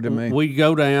socially awkward to me. We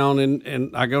go down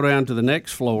and I go down to the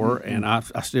next floor and I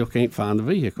still can't find the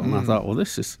vehicle. And I thought, well,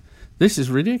 this is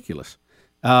ridiculous.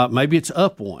 Maybe it's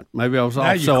up one. Maybe I was off.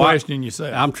 Now you're questioning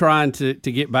yourself. I'm trying to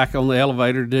get back on the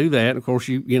elevator to do that. And of course,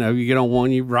 you get on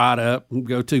one, you ride up and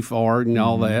go too far and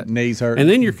all that. Knees hurt. And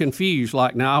then you're confused.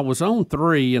 Like, now I was on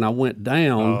 3 and I went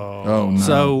down. Oh no.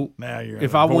 So now you're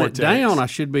if I went down, I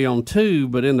should be on 2,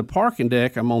 but in the parking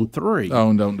deck, I'm on 3.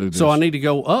 Oh, don't do this. So I need to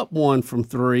go up 1 from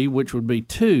 3, which would be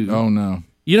 2. Oh, no.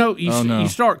 you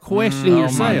start questioning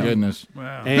yourself. Oh my goodness!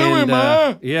 Wow. And, who am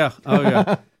I? Yeah. Oh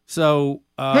yeah. So,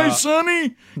 hey,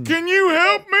 Sonny, can you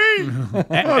help me?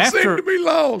 I seem to be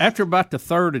lost. After about the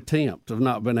third attempt of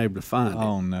not being able to find it.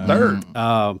 Oh, no.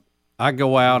 Third. I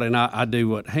go out and I do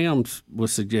what Helms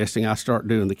was suggesting. I start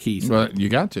doing the keys. Well, you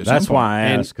got to. That's why I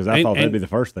asked, because I thought that'd be the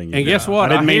first thing you did. Guess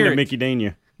what? I didn't mean to Mickey Dean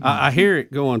you. I hear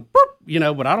it going,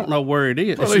 boop, but I don't know where it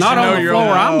is. Well, it's not on the floor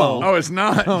I'm on. Oh, it's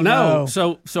not? Oh, no.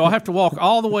 So I have to walk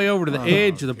all the way over to the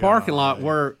edge of the parking lot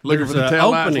where Looking there's for the an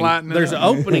tail lights opening. lighting There's an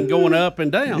up. opening going up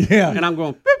and down. Yeah. And I'm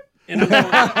going, boop. And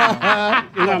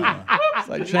I'm going, It's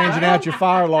like changing out your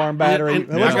fire alarm battery. And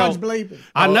Which one's bleeping?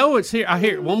 I know it's here. I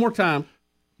hear it one more time.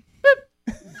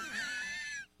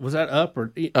 Was that up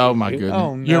or? Oh my goodness!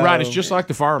 Oh, no. You're right. It's just like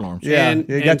the fire alarms. Yeah,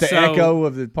 you got the echo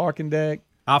of the parking deck.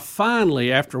 I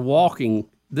finally, after walking,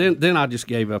 then I just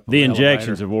gave up. On the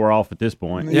injections have wore off at this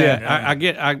point. Yeah, I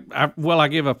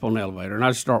give up on the elevator and I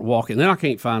just start walking. Then I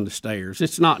can't find the stairs.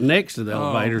 It's not next to the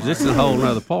elevators. It's a whole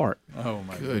other part. Oh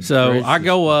my goodness! So gracious. I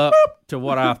go up to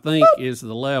what I think is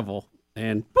the level.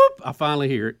 And boop, I finally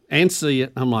hear it and see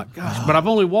it. I'm like, gosh, but I've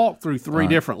only walked through three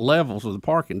different levels of the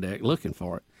parking deck looking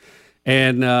for it.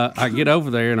 And I get over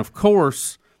there, and of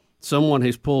course, someone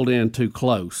has pulled in too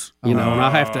close, and I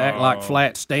have to act like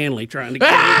Flat Stanley trying to get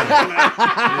in.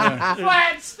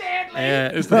 Flat Stanley.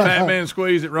 It's the Fat Man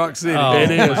Squeeze at Rock City.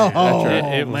 It is. Oh,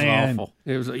 It was awful.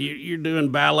 It was you're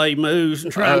doing ballet moves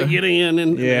and trying to get in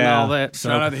and all that. So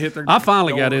Trying not to hit their I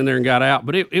finally door. got in there and got out,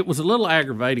 but it was a little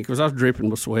aggravating because I was dripping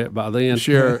with sweat by then.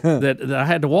 Sure. that I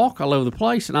had to walk all over the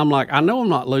place, and I'm like, I know I'm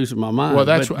not losing my mind. Well,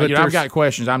 that's but I've got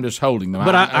questions. I'm just holding them.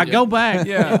 But I go back,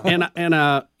 Yeah.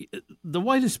 and the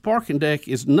way this parking deck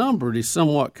is numbered is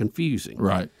somewhat confusing.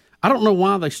 Right. I don't know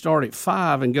why they start at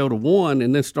 5 and go to 1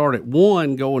 and then start at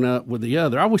 1 going up with the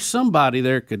other. I wish somebody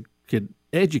there could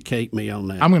educate me on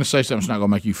that. I'm going to say something that's not going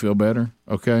to make you feel better.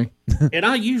 Okay. And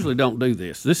I usually don't do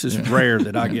this. This is rare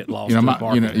that I get lost in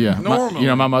parking.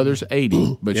 My mother's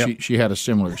 80, but Yep. she had a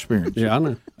similar experience. Yeah, I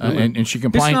know. And she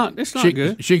complained. It's not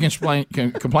good. She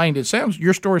complained.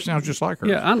 Your story sounds just like her.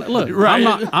 Yeah, look,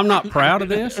 Right. I'm not proud of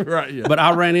this, Right, yeah. but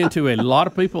I ran into a lot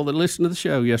of people that listened to the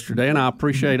show yesterday, and I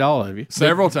appreciate all of you.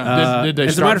 Several times. Did they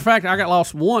as a matter of fact, I got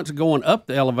lost once going up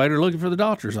the elevator looking for the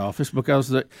doctor's office because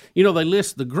they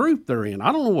list the group they're in.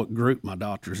 I don't know what group my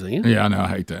doctor's in. Yeah, I know. I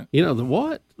hate that. The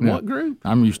what? Yeah. What group?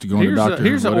 I'm used to going to doctors.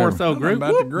 Here's an whatever. ortho group.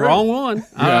 About the group. Wrong one. Yeah,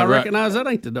 I right. recognize that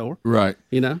ain't the door. Right.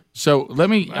 So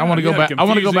I want to go back. I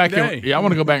want to go back. day. I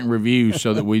want to go back and review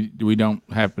so that we don't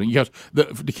happen because to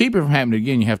keep it from happening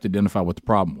again, you have to identify what the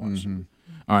problem was. Mm-hmm.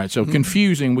 All right. So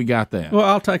confusing. We got that. Well,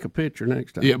 I'll take a picture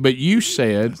next time. Yeah, but you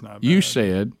said.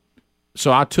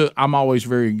 So I'm always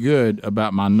very good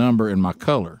about my number and my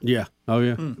color. Yeah. Oh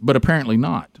yeah. But apparently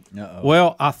not.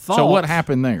 Well, I thought. So what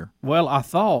happened there? Well, I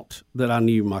thought that I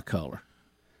knew my color.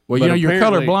 Well, But you're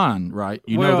apparently- colorblind, right?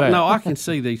 You well, know that. no, I can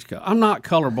see these colors. I'm not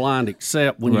colorblind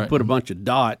except when you Right. put a bunch of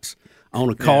dots on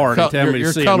a card and tell me to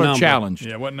you're see a color number. challenged.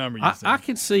 Yeah, what number you see? I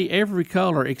can see every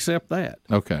color except that.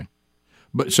 Okay.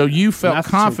 But so you felt That's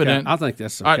some confident. I think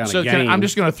that's some All right, kind so of game. I'm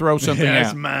just going to throw something Yeah, it's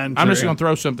out. mind I'm just trick. going to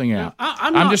throw something out.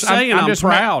 I'm not saying I'm just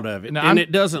proud of it, No, and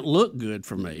it doesn't look good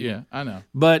for me. Yeah, I know.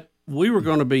 But we were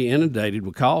going to be inundated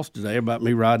with calls today about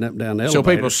me riding up and down the So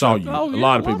elevator. people saw you. Oh, a yeah,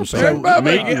 lot of people saw you.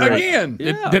 Again.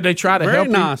 Yeah. Did they try to Very help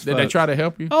nice you? Did they folks. try to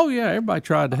help you? Oh yeah, everybody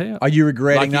tried to help. Are you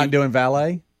regretting Like not you- doing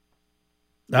valet?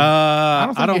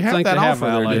 I don't think they that have offer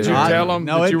there, valet. did you? Tell them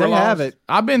No, that you were they have lost. it.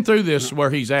 I've been through this where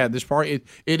he's at. This part, it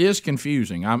is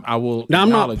confusing. I will. Now I'm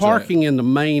not acknowledge parking in the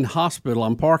main hospital.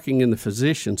 I'm parking in the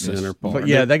physician center part. But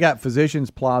yeah, they got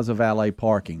Physicians Plaza valet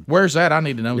parking. That. Where's that? I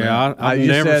need to know Yeah, that. I've It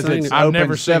just never says seen it's it. I've open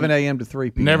never seen 7 it. a.m. to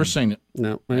 3 p.m. Never seen it.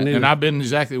 No, And I've been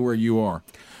exactly where you are.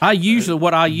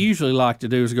 what I usually like to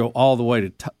do is go all the way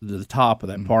to the top of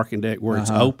that parking deck where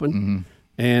it's open,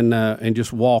 and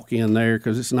just walk in there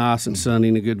because it's nice and sunny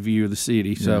and a good view of the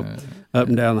city. So up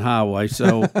and down the highway.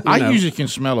 So I usually can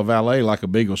smell a valet like a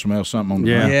beagle smells something on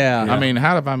the ground. Yeah. I mean,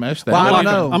 how have I messed that? Well, I up? don't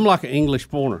know. I'm like an English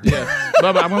pointer.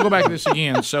 Bubba, I'm going to go back to this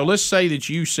again. So let's say that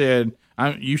you said,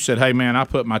 hey, man, I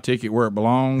put my ticket where it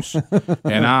belongs,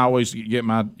 and I always get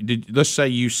my let's say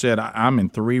you said, I'm in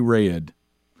 3 red.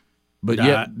 But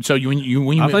yeah, so when you I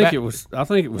went think back, it was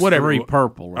whatever. 3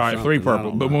 purple. Or all right, 3 something. I purple.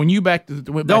 don't But know. when you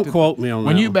Don't quote me on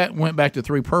when that you one. went back to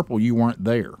 3 purple, you weren't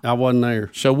there. I wasn't there.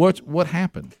 So what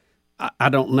happened? I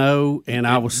don't know, and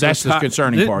I was. That's so the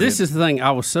concerning part, This isn't is the thing.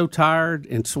 I was so tired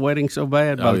and sweating so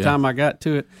bad by Oh, the yeah. time I got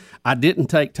to it. I didn't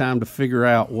take time to figure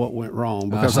out what went wrong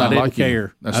because I didn't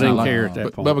care. I didn't care at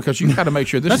that point. But because you got to make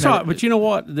sure this. That's right. But you know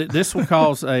what? This will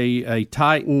cause a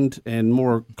tightened and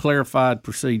more clarified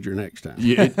procedure next time.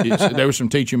 There was some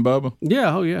teaching, Bubba.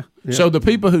 Yeah. Oh yeah. So the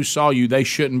people who saw you, they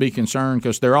shouldn't be concerned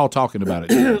because they're all talking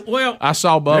about it. Well, I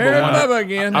saw Bubba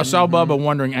again. I saw Bubba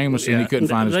wondering aimlessly and he couldn't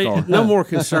find his car. No more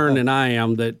concerned than I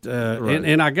am that. Right.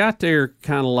 And I got there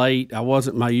kind of late. I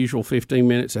wasn't my usual 15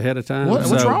 minutes ahead of time.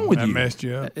 What's wrong with you? That messed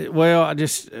you up. Well, I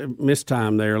just missed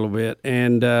time there a little bit,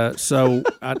 and so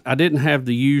I didn't have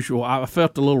the usual. I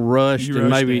felt a little rushed, and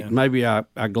maybe I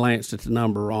glanced at the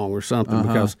number wrong or something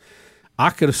because I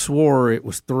could have swore it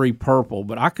was 3 purple,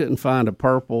 but I couldn't find a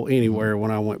purple anywhere when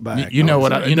I went back. You know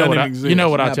what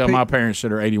I tell my parents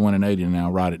that are 81 and 80 now.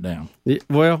 Write it down.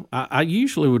 Well, I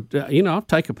usually would. I'll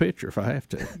take a picture if I have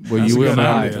to. Well, you will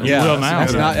now. Yeah,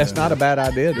 that's not a bad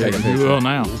idea. You will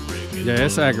now. Yeah,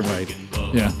 it's aggravating.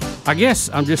 Yeah. I guess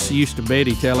I'm just used to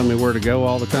Betty telling me where to go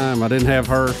all the time. I didn't have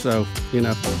her, so,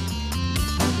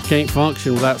 can't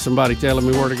function without somebody telling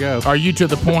me where to go. Are you to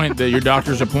the point that your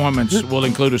doctor's appointments will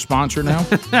include a sponsor now?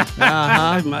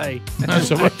 I may.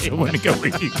 So when to go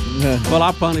with you? Well,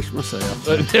 I punish myself.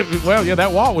 Well, yeah,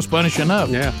 that walk was punish enough.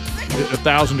 Yeah.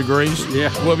 1,000 degrees.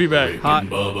 Yeah. We'll be back. Hot.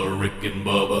 Rick and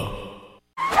Bubba.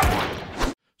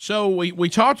 So we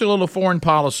talked a little foreign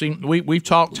policy. We've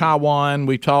talked Taiwan.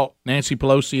 We've talked Nancy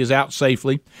Pelosi is out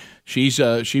safely. She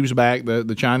was back.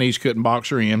 The Chinese couldn't box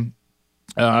her in.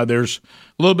 There's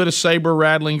a little bit of saber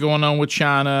rattling going on with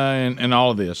China and all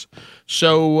of this.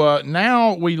 So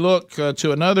now we look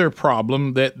to another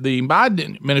problem that the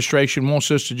Biden administration wants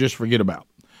us to just forget about.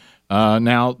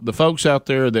 Now, the folks out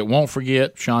there that won't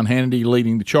forget, Sean Hannity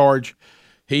leading the charge,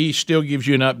 he still gives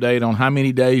you an update on how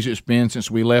many days it's been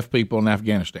since we left people in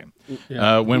Afghanistan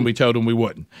when we told them we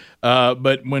wouldn't.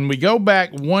 But when we go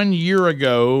back 1 year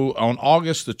ago on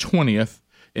August the 20th,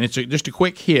 and it's just a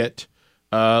quick hit,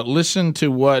 listen to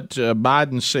what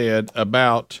Biden said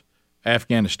about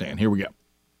Afghanistan. Here we go.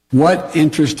 What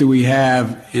interest do we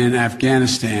have in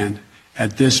Afghanistan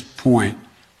at this point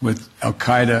with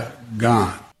al-Qaeda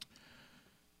gone?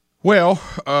 Well,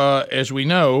 as we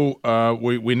know,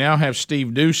 we now have Steve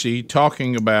Doocy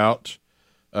talking about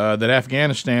that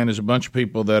Afghanistan is a bunch of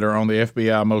people that are on the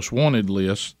FBI most wanted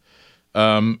list,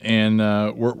 and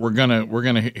we're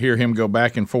gonna hear him go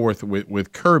back and forth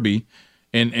with Kirby,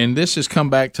 and this has come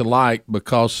back to light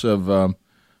because of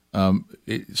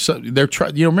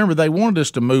remember they wanted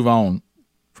us to move on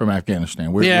from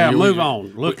Afghanistan. Move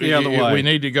on. Look the other way. We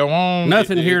need to go on.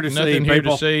 Nothing here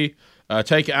to see.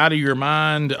 Take out of your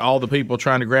mind all the people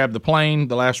trying to grab the plane,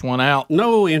 the last one out.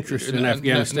 No interest in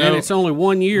Afghanistan. No. It's only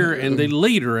 1 year, and the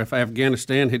leader of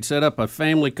Afghanistan had set up a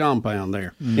family compound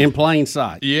there in plain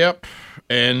sight. Yep.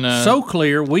 And so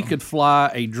clear we could fly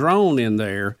a drone in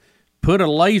there, put a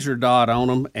laser dot on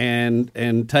him,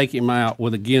 and take him out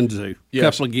with a Ginzu,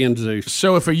 couple of Ginzus.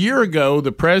 So if a year ago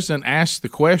the president asked the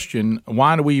question,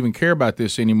 why do we even care about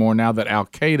this anymore now that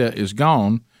al-Qaeda is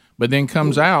gone, but then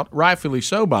comes out, rightfully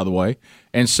so, by the way,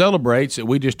 and celebrates that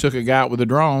we just took a guy out with a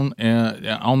drone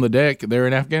on the deck there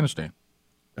in Afghanistan.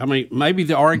 I mean, maybe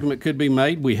the argument could be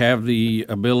made we have the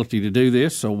ability to do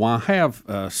this, so why have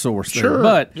a source there? Sure,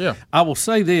 but yeah. I will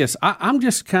say this. I'm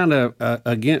just kind of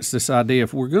against this idea.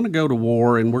 If we're going to go to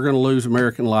war and we're going to lose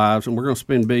American lives and we're going to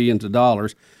spend billions of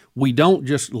dollars, we don't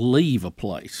just leave a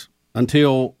place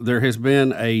until there has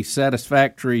been a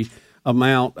satisfactory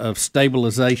amount of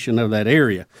stabilization of that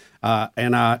area.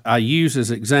 And I use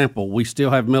as example, we still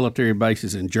have military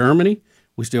bases in Germany.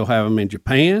 We still have them in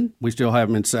Japan. We still have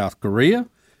them in South Korea.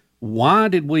 Why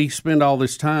did we spend all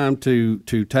this time to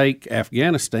take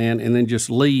Afghanistan and then just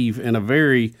leave in a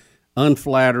very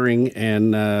unflattering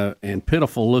and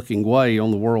pitiful looking way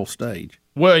on the world stage?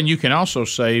 Well, and you can also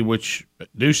say, which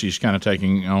Ducey's kind of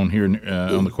taking on here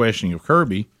on the questioning of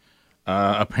Kirby,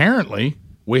 apparently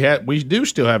we do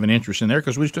still have an interest in there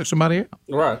because we just took somebody out.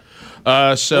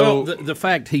 Right. So the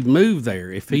fact he moved there,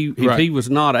 if he was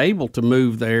not able to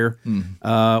move there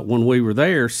when we were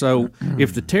there, so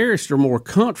if the terrorists are more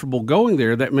comfortable going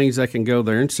there, that means they can go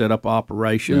there and set up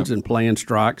operations and plan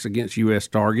strikes against U.S.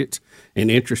 targets and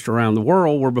interest around the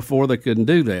world, where before they couldn't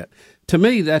do that. To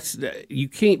me, you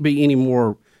can't be any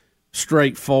more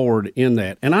straightforward in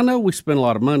that. And I know we spend a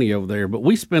lot of money over there, but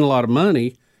we spend a lot of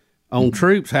money on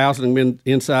troops housing them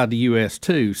inside the U.S.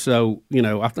 too. So,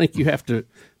 I think you have to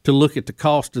look at the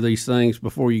cost of these things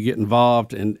before you get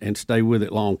involved and stay with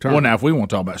it long term. Well, now, if we want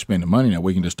to talk about spending money, now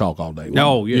we can just talk all day long.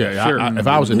 Oh, yeah, sure. If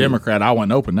I was a Democrat, I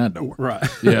wouldn't open that door. Right.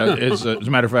 Yeah, as a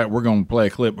matter of fact, we're going to play a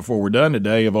clip before we're done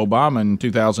today of Obama in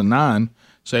 2009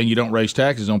 saying you don't raise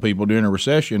taxes on people during a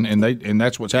recession, and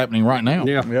that's what's happening right now.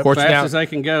 Yeah, of course, fast as they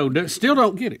can go. Still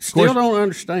don't get it. Still don't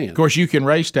understand. Of course, you can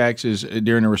raise taxes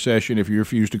during a recession if you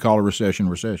refuse to call a recession.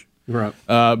 Right.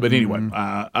 But anyway,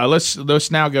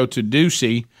 let's now go to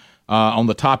Ducey on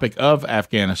the topic of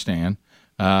Afghanistan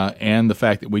and the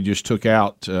fact that we just took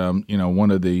out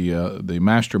one of the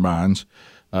masterminds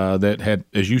that had,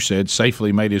 as you said,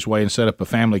 safely made his way and set up a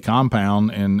family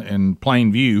compound in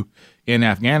plain view in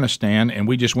Afghanistan, and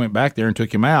we just went back there and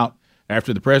took him out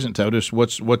after the president told us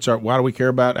why do we care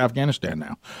about Afghanistan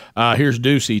now? Here's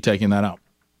Ducey taking that up.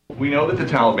 We know that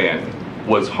the Taliban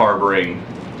was harboring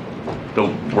the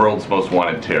world's most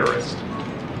wanted terrorist.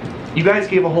 You guys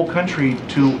gave a whole country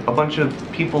to a bunch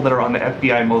of people that are on the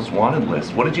FBI most wanted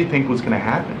list. What did you think was going to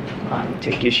happen? I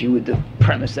take issue with the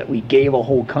premise that we gave a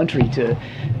whole country to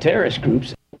terrorist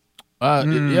groups.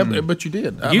 Yeah, but you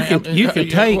did. You can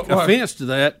take offense to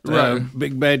that,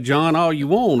 Big Bad John, all you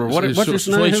want, or what's his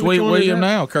name? Sweet William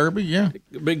now, Kirby, yeah.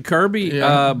 Big Kirby,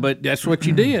 but that's what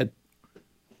you did.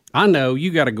 I know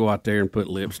you got to go out there and put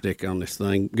lipstick on this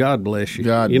thing. God bless you.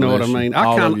 God you know bless what I mean?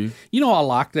 I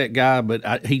like that guy,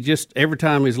 but he just every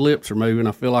time his lips are moving,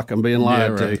 I feel like I'm being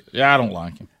lied to. Yeah, I don't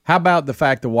like him. How about the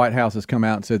fact the White House has come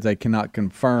out and said they cannot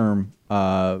confirm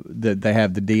that they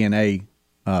have the DNA,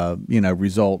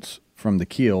 results from the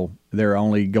kill? They're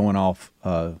only going off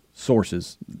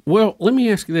sources. Well, let me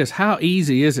ask you this: how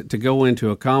easy is it to go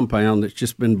into a compound that's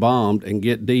just been bombed and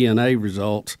get DNA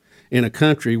results in a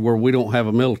country where we don't have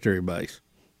a military base?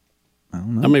 I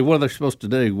don't know. I mean, what are they supposed to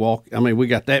do? We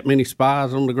got that many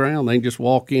spies on the ground. They can just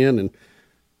walk in and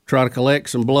try to collect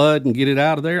some blood and get it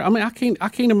out of there. I mean, I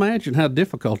can't imagine how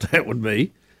difficult that would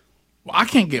be. Well, I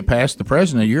can't get past the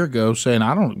president a year ago saying,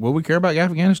 we care about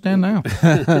Afghanistan now.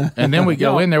 And then we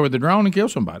go in there with the drone and kill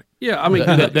somebody. Yeah, I mean,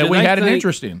 that we had an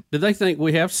interest in. Did they think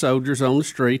we have soldiers on the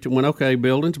street and went, okay,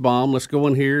 building's bombed, let's go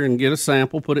in here and get a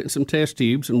sample, put it in some test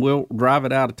tubes, and we'll drive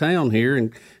it out of town here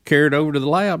and carry it over to the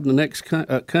lab in the next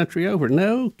country over?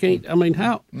 No, can't. I mean,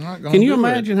 how? Can you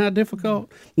imagine how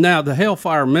difficult? Now, the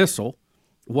Hellfire missile,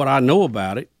 what I know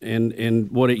about it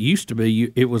and what it used to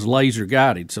be, it was laser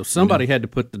guided. So somebody had to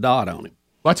put the dot on it.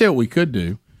 Well, I'll tell you what we could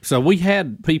do. So we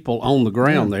had people on the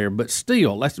ground there, but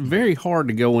still, that's very hard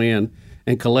to go in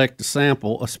and collect a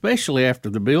sample, especially after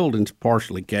the building's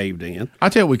partially caved in. I'll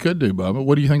tell you what we could do, Bubba.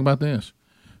 What do you think about this?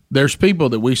 There's people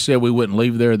that we said we wouldn't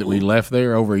leave there that we left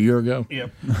there over a year ago.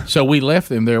 Yep. So we left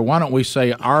them there. Why don't we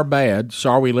say, our bad,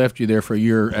 sorry we left you there for a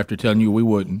year after telling you we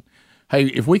wouldn't. Hey,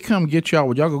 if we come get y'all,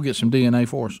 would y'all go get some DNA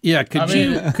for us? Yeah, could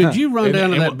you run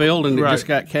down to that building that just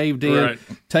got caved in,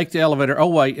 take the elevator? Oh,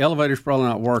 wait, elevator's probably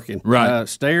not working. Right.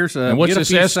 Stairs, and what's get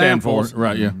the S stand for?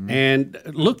 Right, yeah. And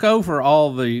look over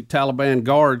all the Taliban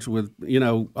guards with,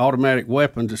 automatic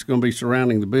weapons that's going to be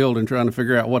surrounding the building trying to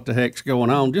figure out what the heck's going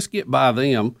on. Just get by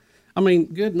them. I mean,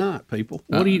 good night, people.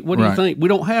 What do you think? We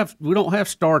don't have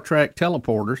Star Trek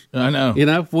teleporters. I know.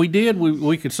 If we did,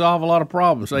 we could solve a lot of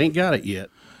problems. They ain't got it yet.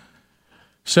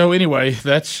 So anyway,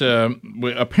 that's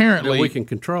apparently that we can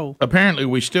control. Apparently,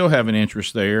 we still have an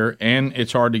interest there, and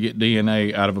it's hard to get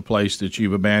DNA out of a place that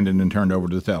you've abandoned and turned over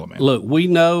to the Taliban. Look, we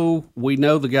know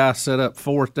the guy set up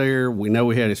fort there. We know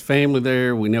he had his family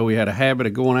there. We know he had a habit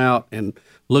of going out and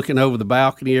looking over the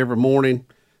balcony every morning,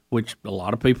 which a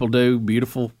lot of people do.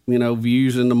 Beautiful,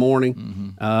 views in the morning.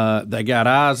 Mm-hmm. They got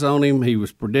eyes on him. He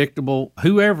was predictable.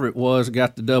 Whoever it was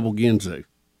got the double Ginzu.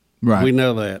 Right, we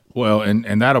know that. Well,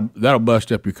 and that'll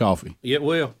bust up your coffee. It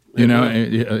will.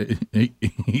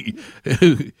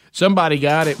 Somebody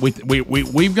got it.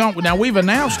 We've gone now. We've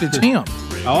announced it's him.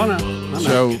 Oh, I know.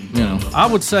 So I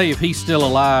would say if he's still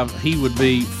alive, he would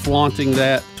be flaunting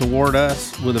that toward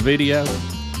us with a video.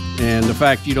 And the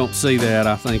fact you don't see that,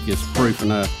 I think, is proof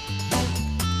enough.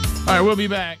 All right, we'll be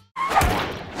back.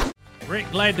 Rick,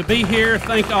 glad to be here.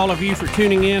 Thank all of you for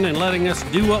tuning in and letting us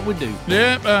do what we do.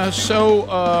 Yeah,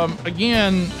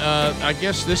 again, I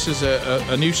guess this is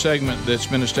a new segment that's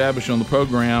been established on the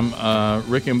program,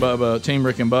 Rick and Bubba, Team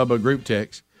Rick and Bubba group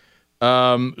text.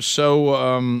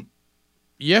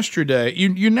 Yesterday,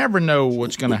 you never know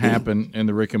what's going to happen in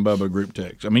the Rick and Bubba group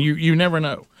text. I mean, you never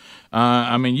know.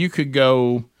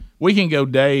 We can go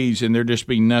days and there just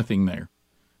be nothing there.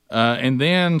 And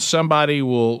then somebody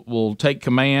will take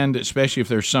command, especially if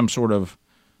there's some sort of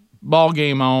ball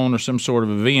game on or some sort of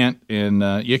event,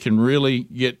 and you can really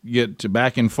get to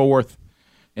back and forth,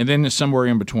 and then it's somewhere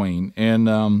in between.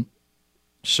 And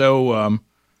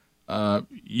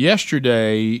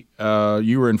yesterday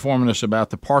you were informing us about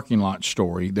the parking lot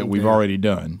story that we've already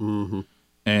done, mm-hmm.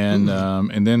 And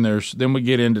then we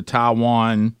get into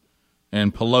Taiwan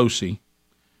and Pelosi.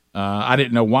 I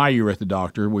didn't know why you were at the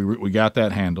doctor. We got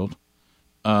that handled.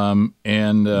 and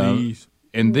then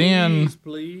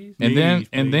please.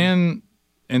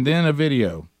 And then a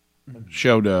video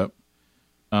showed up.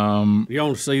 You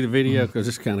want to see the video because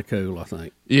it's kind of cool, I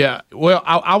think. Yeah, well,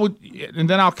 I would, and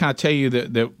then I'll kind of tell you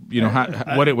that you know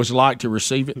what it was like to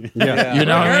receive it. Yeah, you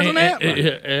know. What I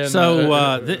mean?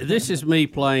 So this is me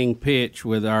playing pitch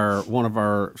with one of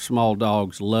our small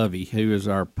dogs, Lovey, who is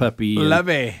our puppy,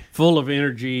 Lovey, full of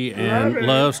energy and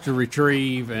loves to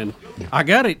retrieve. And I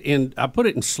got it in. I put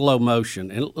it in slow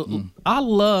motion, and I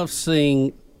love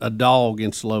seeing a dog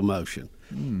in slow motion.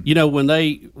 You know, when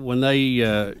they when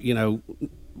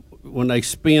they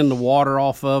spin the water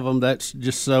off of them, that's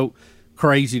just so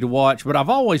crazy to watch. But I've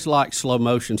always liked slow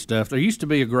motion stuff. There used to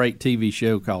be a great TV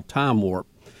show called Time Warp,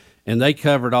 and they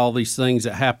covered all these things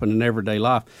that happen in everyday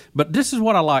life. But this is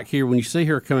what I like here. When you see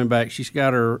her coming back, she's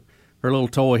got her little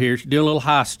toy here. She's doing a little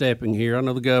high stepping here. I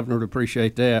know the governor would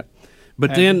appreciate that.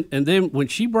 But then when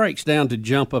she breaks down to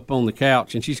jump up on the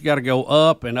couch, and she's got to go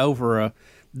up and over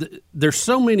there's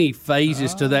so many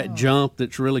phases to that jump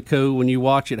that's really cool when you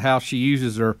watch it, how she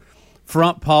uses her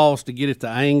front paws to get at the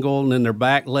angle, and then their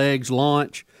back legs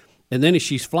launch. And then as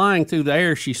she's flying through the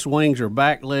air, she swings her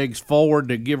back legs forward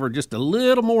to give her just a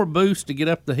little more boost to get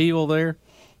up the hill there.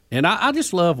 And I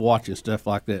just love watching stuff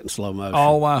like that in slow motion.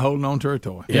 All while holding on to her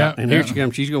toy. Yeah, and here she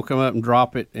comes. She's going to come up and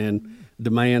drop it and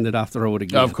demand that I throw it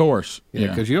again. Of course. Yeah,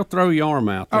 because you'll throw your arm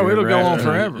out there. Oh, it'll go on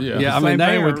forever. Yeah, I mean,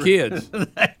 they are with kids.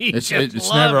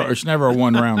 It's never a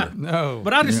one rounder. No,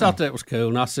 but I just thought that was cool,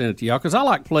 and I sent it to y'all because I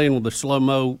like playing with the slow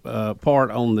mo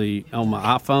part on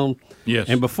my iPhone. Yes.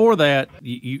 And before that,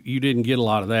 you didn't get a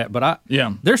lot of that, but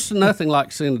there's nothing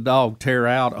like seeing a dog tear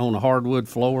out on a hardwood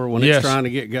floor when it's trying to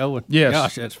get going. Yes.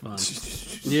 Gosh, that's fun.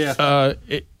 Yeah.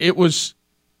 It was,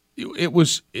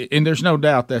 and there's no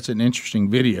doubt that's an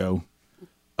interesting video.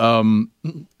 I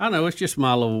know it's just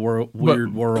my little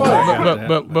weird world.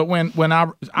 But when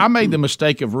I made the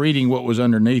mistake of reading what was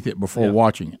underneath it before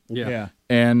watching it. Yeah.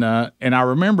 And I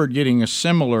remember getting a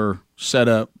similar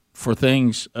setup for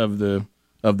things of the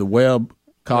web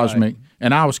cosmic,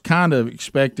 and I was kind of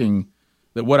expecting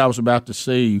that what I was about to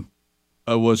see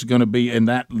was going to be in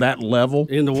that level.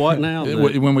 In the what now?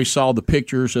 When we saw the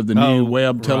pictures of the new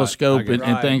Webb telescope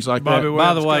and things like that.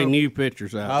 By the way, new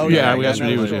pictures out. Oh, yeah, we got some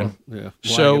news. Yeah.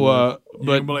 So,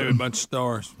 but you believe a bunch of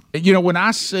stars. You know, when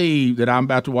I see that I'm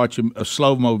about to watch a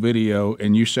slow-mo video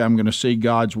and you say I'm going to see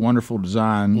God's wonderful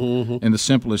design in the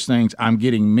simplest things, I'm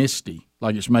getting misty.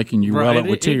 Like it's making you well up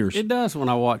with tears. It does when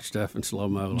I watch stuff in slow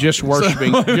mo. Just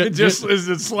worshiping, is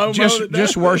it slow mo?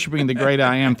 Just worshiping the great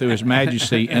I Am through His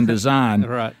majesty and design.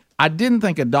 Right. I didn't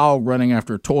think a dog running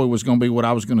after a toy was going to be what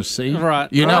I was going to see.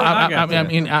 Right. You know, I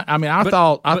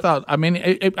thought.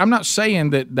 I'm not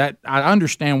saying that I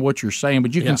understand what you're saying,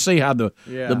 but you can see how the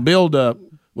build up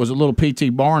was a little P.T.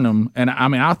 Barnum, and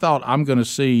I thought I'm going to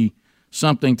see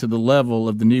something to the level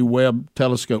of the new Webb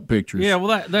telescope pictures. Yeah,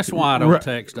 well, that's why I don't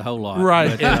text a whole lot.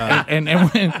 Right, but, and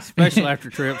when, especially after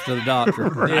trips to the doctor.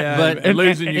 Right. Yeah, but and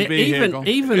losing your vehicle.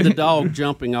 Even the dog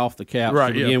jumping off the couch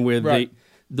to begin with,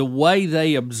 the way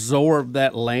they absorb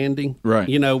that landing,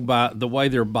 you know, by the way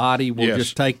their body will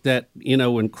just take that, you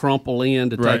know, and crumple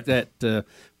in to take that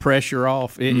pressure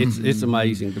off. It's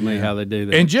amazing to me how they do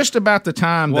that. And just about the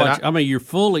time you're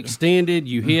full extended,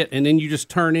 you hit, and then you just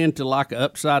turn into like an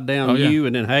upside down U,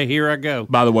 and then hey, here I go.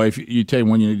 By the way, if you tell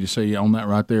me when you need to see on that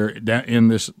right there down in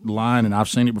this line, and I've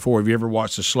seen it before. Have you ever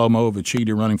watched the slow mo of a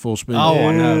cheetah running full speed? Oh,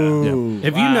 I know. Yeah.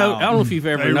 If you know, I don't know if you've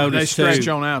ever noticed. They stretch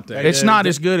on out there. It's not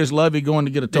as good as Lovey going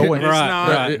to get a toy.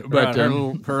 But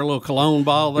her little cologne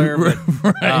ball there. But,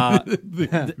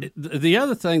 the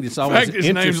other thing that's always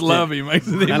his name's Lovey makes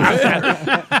it even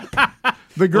better.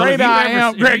 The great I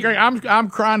Am, Greg, I'm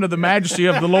crying to the majesty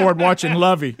of the Lord watching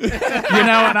Lovey, you know,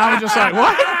 and I was just like,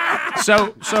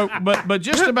 what? But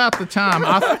just about the time,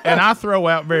 I throw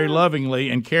out very lovingly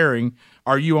and caring,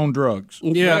 are you on drugs?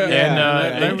 Yeah,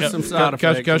 and there was some side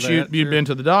effects because you've been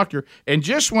to the doctor, and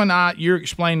just when you're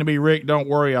explaining to me, Rick, don't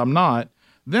worry, I'm not.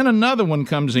 Then another one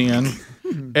comes in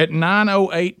at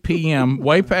 9:08 p.m.,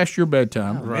 way past your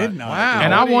bedtime. Right. Wow.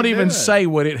 And I won't even say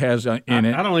what it has in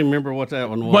it. I don't even remember what that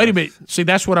one was. Wait a minute. See,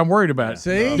 that's what I'm worried about.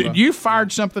 See? You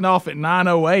fired something off at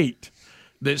 9:08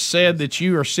 that said that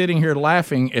you are sitting here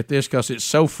laughing at this because it's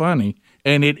so funny,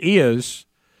 and it is.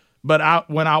 But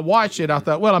when I watched it, I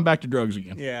thought, well, I'm back to drugs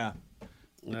again. Yeah.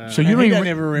 So you don't even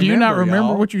remember. Do you not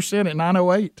remember what you said at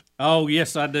 9:08? Oh,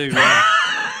 yes, I do.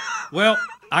 Well,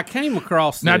 I came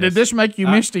across this. Now, did this make you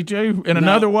misty too in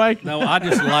another way? No, I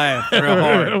just laughed real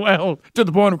hard. Well, to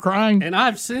the point of crying. And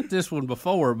I've sent this one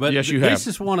before, but yes, this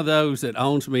is one of those that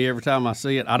owns me every time I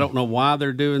see it. I don't know why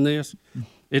they're doing this.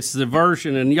 It's the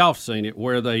version, and y'all have seen it,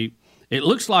 where It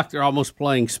looks like they're almost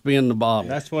playing spin the bottle.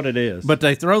 That's what it is. But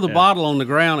they throw the bottle on the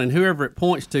ground, and whoever it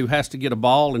points to has to get a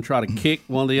ball and try to kick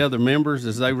one of the other members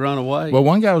as they run away. Well,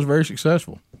 one guy was very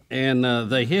successful. And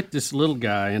they hit this little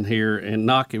guy in here and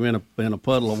knock him in a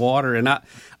puddle of water. And I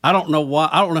don't know why.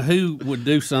 I don't know who would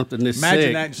do something this Imagine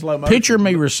sick. that in slow motion. Picture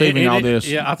me receiving all this.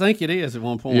 Yeah, I think it is at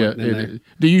one point. Yeah,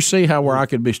 do you see where I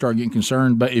could start getting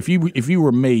concerned? But if you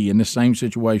were me in the same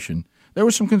situation, there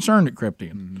was some concern that crept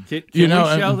in. Can we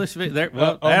show this video?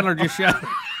 Well, Adler just showed.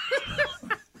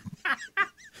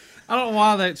 I don't know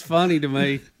why that's funny to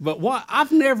me, but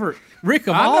I've never, Rick,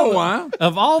 of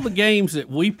all the games that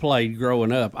we played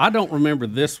growing up, I don't remember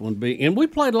this one being, and we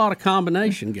played a lot of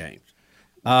combination games.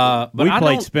 But we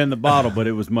played spin the bottle, but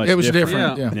it was much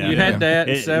different. Yeah. You had that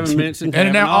in 7 minutes. And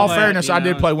in all fairness, I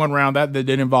did play one round that did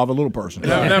involve a little person.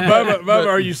 Now Bubba,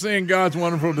 are you seeing God's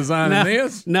wonderful design in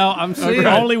this? No, I'm seeing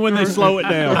only when they slow it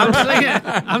down.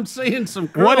 I'm seeing some.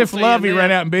 What if Lovey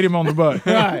ran out and beat him on the butt?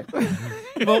 Right.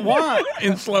 But why?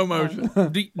 In slow motion.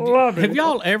 Have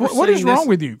y'all ever seen What is wrong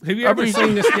with you? Have you ever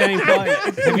seen this game played?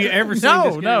 Have you ever seen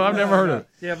this game? No, I've never heard of it.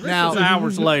 Yeah, this was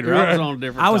hours later. I was on a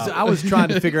different topic. I was trying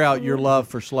to figure out your love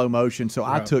for slow motion, so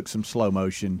I took some slow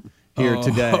motion here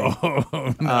today.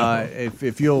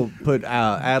 If you'll put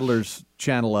Adler's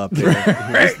channel up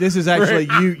there. This is actually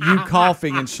you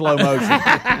coughing in slow motion.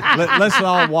 Let's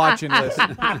all watch and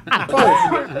listen.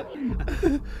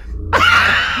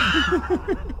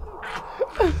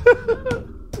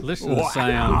 Listen to the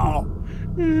sound.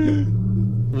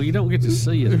 Well, you don't get to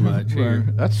see as much here.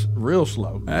 That's real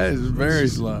slow. That is very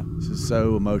slow. This is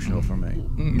so emotional for me.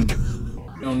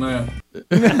 On that.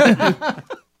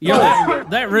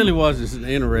 That really was as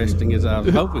interesting as I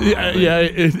was hoping. It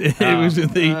was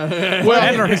the. Well,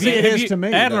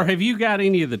 Adler, have you got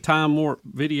any of the Time Warp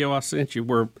video I sent you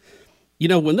where? You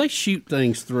know, when they shoot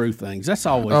things through things, that's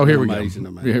always amazing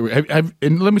to me.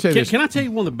 And let me tell you this. Can I tell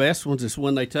you one of the best ones is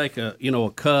when they take a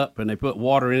cup and they put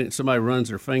water in it and somebody runs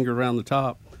their finger around the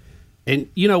top. And,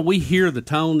 we hear the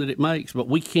tone that it makes, but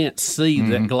we can't see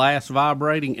that glass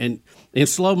vibrating. And in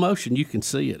slow motion, you can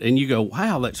see it. And you go,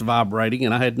 wow, that's vibrating,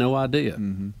 and I had no idea.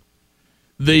 Mm-hmm.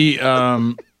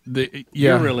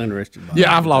 You're real interested.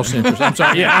 Yeah, I've lost interest. I'm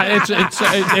sorry. Yeah, it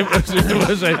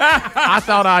was I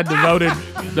thought I devoted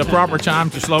the proper time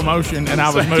to slow motion, and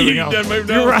I was moving on.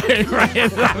 You're right.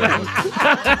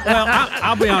 Well,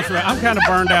 I'll be honest with you. I'm kind of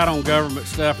burned out on government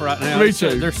stuff right now. Me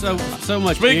too. There's so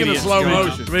much. Speaking of slow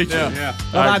motion, me too. Yeah.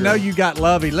 Well, I know you got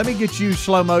Lovey. Let me get you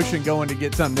slow motion going to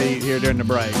get something to eat here during the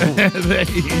break. I'm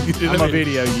gonna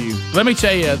video you. Let me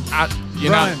tell you,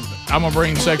 I'm going to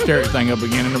bring the secretary thing up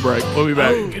again in the break. We'll be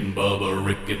back. Rick and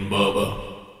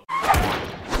Bubba.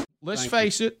 Let's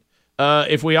face it,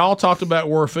 if we all talked about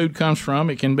where food comes from,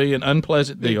 it can be an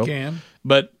unpleasant deal. It can.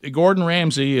 But Gordon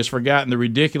Ramsay has forgotten the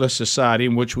ridiculous society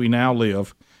in which we now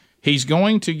live. He's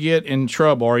going to get in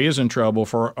trouble, or he is in trouble,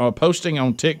 for posting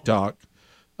on TikTok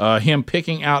him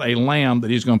picking out a lamb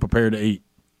that he's going to prepare to eat.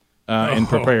 And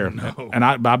prepare, and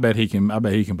I bet he can. I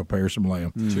bet he can prepare some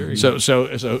lamb. Sure.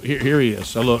 So here he is.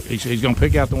 So look, he's going to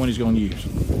pick out the one he's going to use,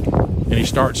 and he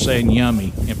starts saying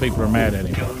 "yummy," and people are mad at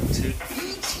him.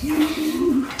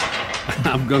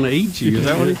 I'm going to eat you. Is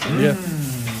that what he said? Yeah.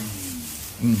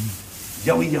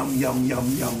 Yummy, yum, yum, yum,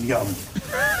 yum, yum.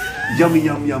 Yummy,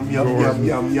 yum, yum, yum, yum,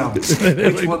 yum, yum.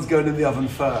 Which one's going in the oven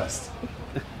first?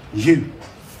 You.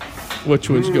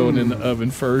 Which one's going in the oven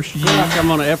first? I feel like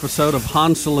I'm on an episode of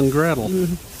Hansel and Gretel.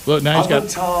 Look, now he's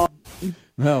got.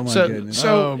 Oh my goodness!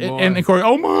 And of course,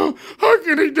 my, how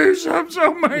can he do something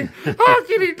so mean? How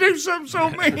can he do something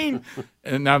so mean?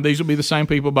 And now these will be the same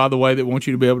people, by the way, that want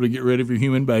you to be able to get rid of your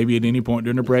human baby at any point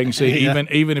during the pregnancy,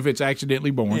 even if it's accidentally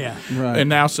born. Yeah, right. And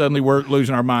now suddenly we're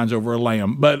losing our minds over a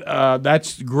lamb. But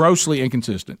that's grossly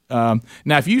inconsistent. Now,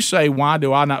 if you say, why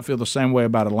do I not feel the same way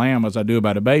about a lamb as I do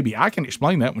about a baby, I can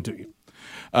explain that one to you.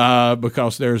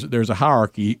 Because there's a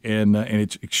hierarchy and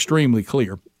it's extremely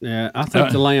clear. Yeah, I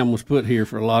think the lamb was put here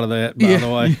for a lot of that, by the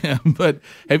way. Yeah, but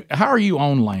how are you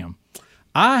on lamb?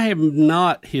 I am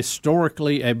not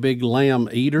historically a big lamb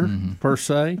eater per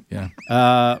se. Yeah.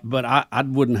 But I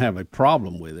wouldn't have a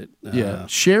problem with it. Yeah.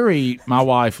 Sherry, my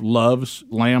wife, loves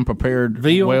lamb prepared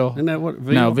veal. Well. Isn't that what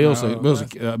veal? No, veal's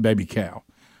a baby cow.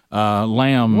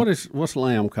 Lamb. What's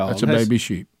lamb called? That's a baby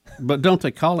sheep. But don't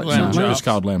they call it something? It's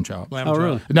called lamb chop. Oh,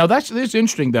 really? No, that's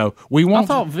interesting though. I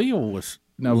thought veal was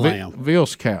lamb.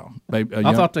 Veal's cow. I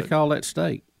thought they call that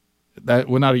steak.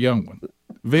 Well, not a young one.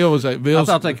 Veal was I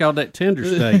thought they called that tender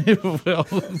steak. Well,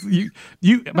 you.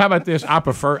 How about this? I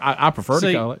prefer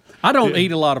See, to call it. I don't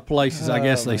eat a lot of places. I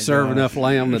guess they serve enough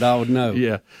lamb that I would know.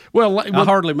 Yeah. Well, I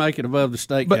hardly make it above the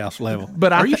steakhouse level.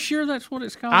 But are you sure that's what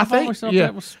it's called? I I've always think. thought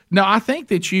that was. No, I think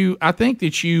that you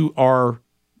are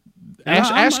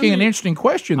asking an interesting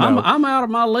question. Though I'm out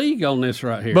of my league on this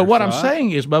right here. But what I'm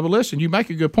saying is, Bubba, listen, you make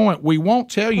a good point. We won't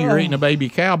tell you you're eating a baby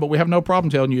cow, but we have no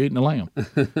problem telling you you're eating a lamb.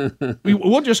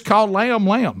 We'll just call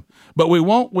lamb, but we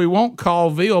won't call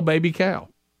veal baby cow.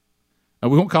 And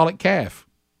we won't call it calf.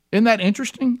 Isn't that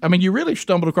interesting? I mean, you really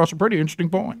stumbled across a pretty interesting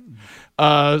point.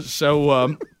 Yeah,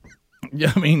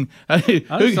 I mean, I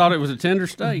just thought it was a tender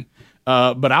steak.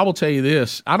 But I will tell you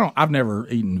this: I've never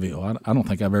eaten veal. I don't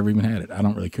think I've ever even had it. I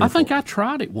don't really care. I think I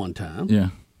tried it one time.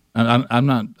 Yeah,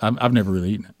 I've never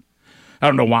really eaten it. I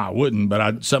don't know why I wouldn't,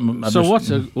 but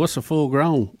what's a full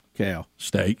grown cow?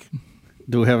 Steak.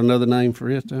 Do we have another name for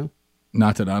it though?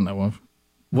 Not that I know of.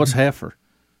 What's heifer?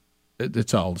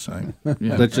 It's all the same.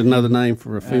 Yeah. That's another name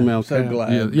for a female cow.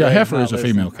 Yeah, heifer is a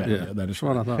female cow. Yeah, that is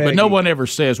what I thought. But no one ever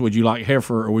says, "Would you like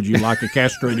heifer or would you like a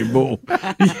castrated bull?"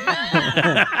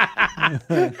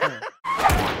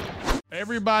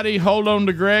 Everybody, hold on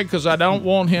to Greg because I don't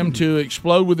want him to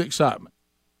explode with excitement.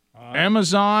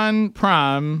 Amazon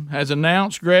Prime has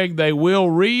announced, Greg, they will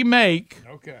remake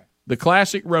the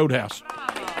classic Roadhouse.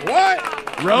 What?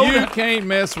 You can't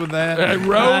mess with that.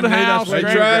 Roadhouse. They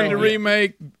tried to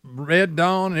remake Red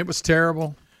Dawn, and it was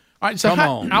terrible. All right, so Come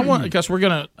on. I want because we're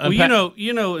gonna. Well,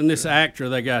 you know, in this actor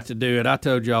they got to do it. I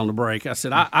told you on the break. I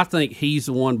said I think he's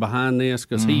the one behind this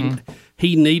because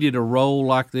he needed a role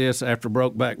like this after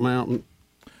Brokeback Mountain.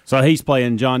 So he's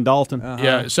playing John Dalton.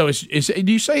 Yeah. So it's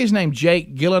do you say his name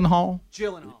Jake Gyllenhaal?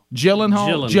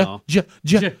 Gyllenhaal.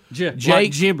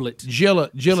 Jake Giblet.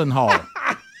 Gyllenhaal.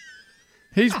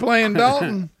 He's playing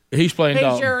Dalton. He's playing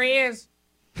Dalton. He sure is.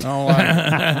 Oh,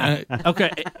 okay.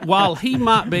 While he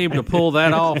might be able to pull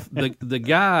that off, the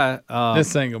guy,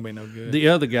 this ain't gonna be no good. The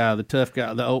other guy, the tough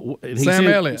guy, Sam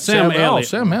Elliott. Sam Elliott.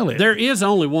 Sam Elliott. There is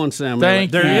only one Sam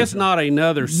Elliott. There is not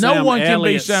another Sam Elliott. No one can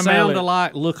be Sam Elliott. Sound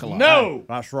alike, look alike. No,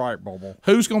 that's right, Bubba.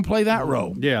 Who's gonna play that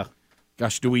role? Yeah.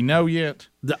 Gosh, do we know yet?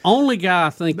 The only guy I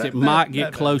think that might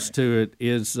get close to it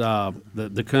is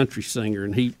the country singer,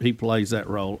 and he plays that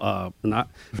role. Not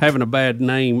having a bad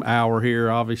name hour here,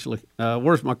 obviously.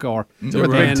 Where's my car? With the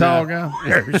big tall guy.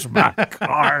 Where's my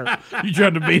car? You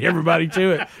trying to beat everybody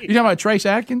to it? You talking about Trace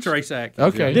Atkins? Trace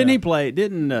Atkins. Okay. Yeah. Didn't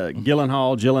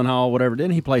Gyllenhaal, whatever?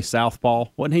 Didn't he play Southpaw?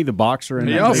 Wasn't he the boxer?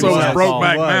 He also was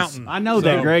Brokeback Mountain. I know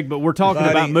that, Greg, but we're talking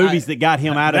about movies that got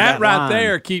him out of that right line.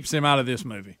 there keeps him out of this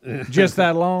movie. Just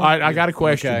that long? All right, I got a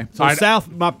question. Okay. So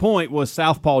my point was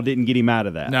Southpaw didn't get him out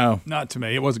of that. No, not to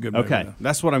me. It was a good movie. Okay, though.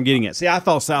 that's what I'm getting at. See, I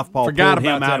thought Southpaw Forgot pulled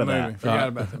him about out that of movie. that. Forgot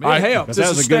about that. It helps. That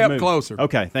It's was a a good step movie. closer.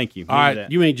 Okay, thank you. All right,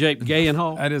 you mean Jake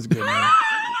Gyllenhaal? That is a good movie.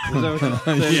 All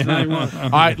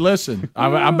right, listen.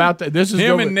 I'm about to. This is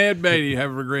him and Ned Beatty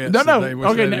have regrets. No.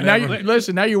 Okay, now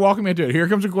listen. Now you're walking me into it. Here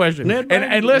comes a question.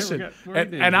 And listen.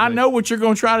 And I know what you're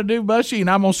going to try to do, Bushy, and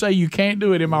I'm going to say you can't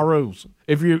do it in my rules.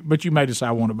 But you may decide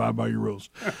I want to abide by your rules.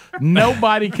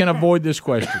 Nobody can avoid this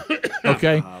question.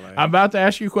 Okay, I'm about to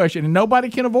ask you a question, and nobody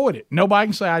can avoid it. Nobody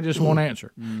can say I just won't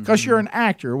answer because you're an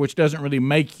actor, which doesn't really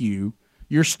make you.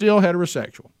 You're still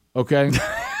heterosexual. Okay.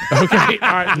 Okay.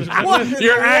 All right.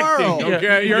 You're acting.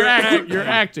 Okay. You're acting. You're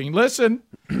acting. Listen.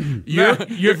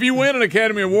 If you win an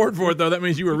Academy Award for it, though, that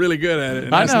means you were really good at it,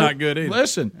 and that's not good either.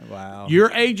 Listen. Wow. Your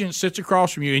agent sits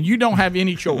across from you, and you don't have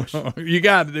any choice. You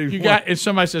got to do. And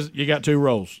somebody says you got two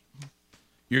roles.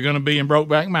 You're going to be in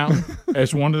Brokeback Mountain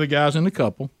as one of the guys in the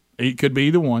couple. It could be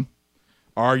either one,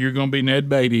 or you're going to be Ned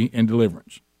Beatty in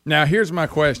Deliverance. Now, here's my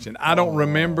question. I don't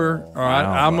remember. All right,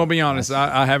 I'm going to be honest.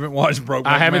 I haven't watched Brokeback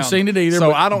Mountain. I haven't seen it either.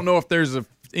 So I don't know if there's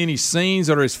any scenes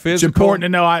that are as physical. It's important to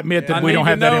know. I admit that we don't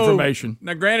have that information.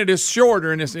 Now, granted, it's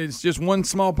shorter, and it's just one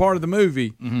small part of the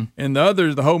movie, and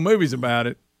the whole movie's about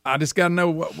it. I just got to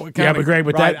know what kind of... Yeah, but Greg,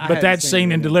 that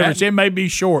scene in Deliverance, it may be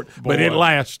short, but it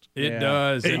lasts. It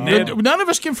does. None of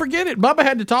us can forget it. Bubba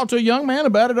had to talk to a young man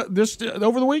about it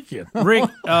over the weekend. Rick,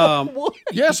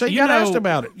 yes, he got asked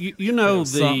about it. You know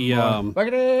Squealing.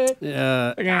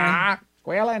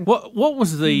 What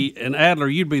was and Adler,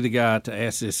 you'd be the guy to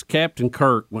ask this. Captain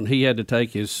Kirk, when he had to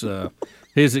take his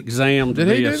exam to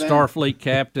be a Starfleet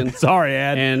captain. Sorry,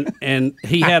 Ad. And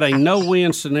he had a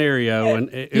no-win scenario.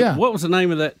 And what was the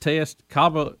name of that test?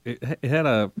 It had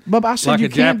a Bubba, I said like you a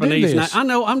can't Japanese do this. name. I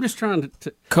know. I'm just trying to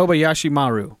Kobayashi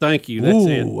Maru. Thank you. That's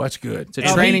it. That's good. It's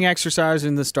a training exercise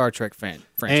in the Star Trek franchise.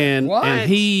 And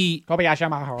he Kobayashi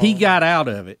Maru. He got out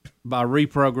of it by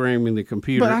reprogramming the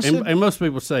computer. And most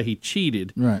people say he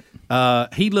cheated. Right.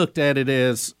 He looked at it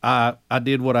as I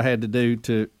did what I had to do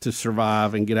to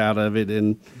survive and get out of it,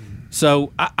 and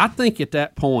so I think at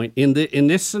that point in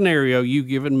this scenario you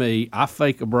given me, I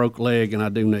fake a broke leg and I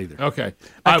do neither. Okay,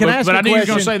 Can I ask but a I knew you were going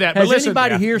to question? say that. Has But listen,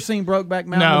 anybody here seen Brokeback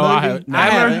Mountain? No, the movie? I haven't. I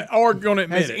haven't. Or going to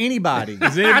admit Has it. anybody?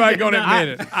 Is anybody going to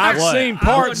admit it? I've What? seen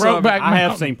parts of it. I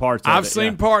have seen parts of it. I've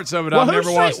seen parts of it. Well, I've who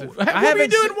never watched say- it. What are you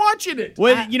doing watching it?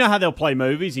 Well, you know how they'll play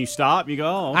movies. You stop. You go.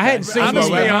 Oh, okay. I hadn't seen I'm just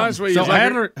Brokeback being Mountain. honest with you. So It's like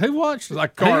Adler, who watched it?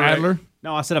 like car wreck. Adler.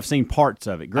 No, I said I've seen parts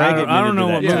of it. Greg, I don't know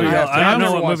what admitted to movie. that. I don't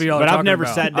know what movie y'all are But I've talking never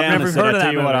about. sat down I've never and said, heard of "I that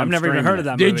tell you movie. what, I've I'm never even heard of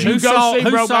that Did movie. you Who go saw, see who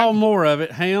Brokeback? saw more of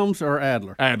it, Helms or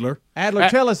Adler? Adler. Adler,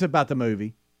 tell us about the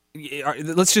movie.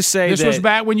 Let's just say This was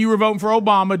back when you were voting for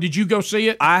Obama. Did you go see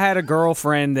it? I had a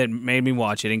girlfriend that made me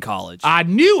watch it in college. I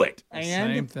knew it.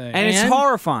 Same thing. And it's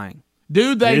horrifying.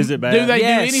 Do they Is it bad? do they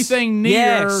Yes. do anything near?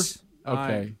 Yes.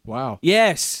 Okay. Wow.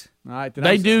 Yes. All right,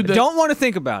 They do. Don't want to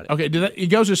think about it. Okay. It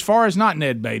goes as far as not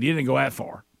Ned Beatty. It didn't go that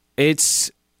far.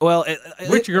 It's well.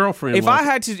 Which girlfriend? If was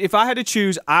I it? had to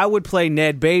choose, I would play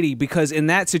Ned Beatty because in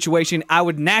that situation, I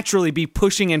would naturally be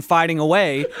pushing and fighting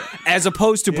away, as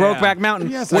opposed to Brokeback Mountain,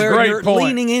 That's a where great you're point.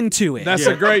 leaning into it. That's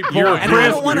a great point. and I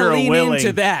don't want to lean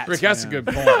into that. Rick, that's a good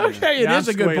point. Okay, it is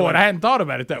a good point. I hadn't thought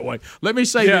about it that way. Let me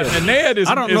say this. And Ned is,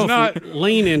 I don't know not. if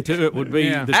lean into it would be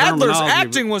the Adler's terminology.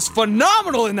 acting was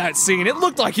phenomenal in that scene. It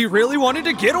looked like he really wanted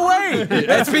to get away.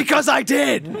 That's because I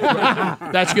did.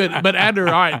 That's good. But Adler,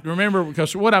 all right, remember,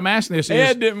 because what I'm asking this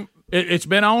is, it's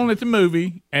been on at the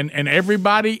movie, and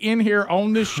everybody in here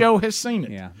on this show has seen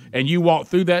it. Yeah. And you walk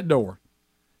through that door.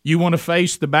 You want to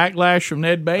face the backlash from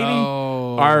Ned Beatty,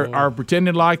 or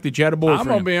pretending like that you had a boyfriend? I'm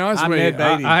going to be honest I'm with Ned you.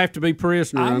 Beatty. I have to be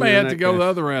prisoner. I under may have that to go case. the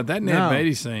other route. That Ned No.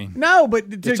 Beatty scene. No, but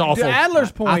It's to awful.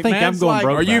 Adler's point, I think man, I'm it's going like,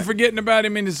 broke. Are you forgetting about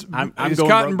him in his I'm his going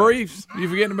cotton Brokeback. briefs? You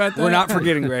forgetting about that? We're not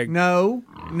forgetting, Greg. No,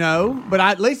 but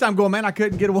at least I'm going, man, I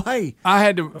couldn't get away. I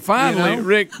had to finally, You know?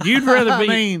 Rick. You'd rather be.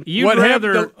 I mean, you'd what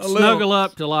rather happened a little- snuggle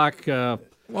up to like.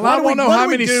 Well, I don't know how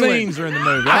many scenes are in the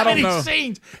movie. I How don't many know.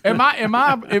 scenes? Am I And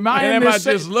in am I this?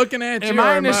 just looking at you? Am or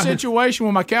I in am this situation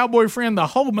with my cowboy friend the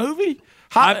whole movie?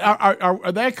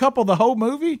 Are they a couple the whole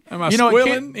movie? Am I it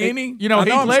squilling can't- any? You know, I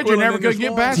know Heath I'm Ledger squilling never in could this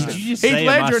get one. past Did it. you just Heath say, am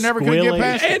I Ledger never could get squilling?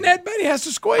 past it. And Ned Beatty has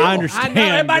to squeal. I understand.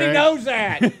 Everybody Greg. knows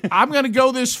that. I'm going to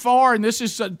go this far, and this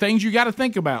is things you got to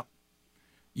think about.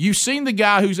 You've seen the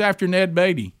guy who's after Ned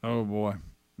Beatty. Oh boy.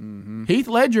 Heath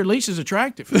Ledger at least is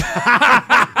attractive.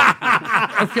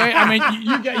 Okay, I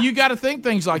mean you got to think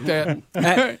things like that.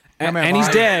 And he's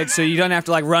dead, so you don't have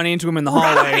to like run into him in the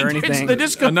hallway or Right, anything. It's the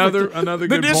discomfort. Another the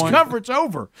good point. discomfort's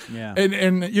over. Yeah.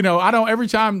 And you know, I don't. Every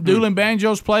time Dueling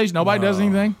Banjos plays, nobody does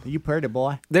anything. You pretty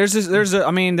boy. There's a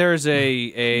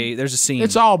scene.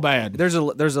 It's all bad. There's a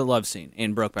love scene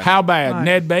in Brokeback. How bad?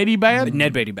 Ned Beatty bad?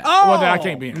 Ned Beatty bad. Well, then I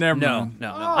can't be in. Never No, mind.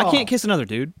 no. I can't kiss another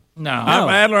dude. No.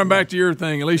 Adler, I'm back to your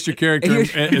thing. At least your character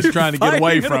is trying to get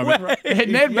away from it.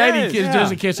 Ned Beatty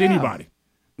doesn't kiss anybody.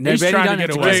 Ned He's Beatty trying doesn't to have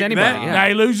get to away. kiss anybody. That- yeah. Now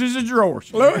he loses his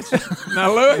drawers.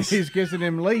 Now, Lewis. He's kissing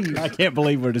him leaves. I can't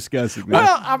believe we're discussing this.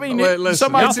 Well, I mean, Wait, listen.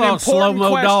 somebody. Y'all thought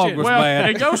slow-mo dog was well, bad.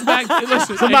 It goes back.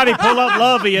 Listen, Somebody pull up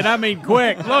Lovey, and I mean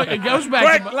quick. Look, it goes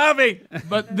back. Quick, Lovey.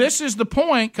 But this is the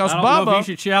point, because I don't know if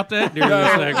you Bubba. should shout that during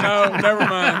this segment. No, never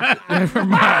mind. Never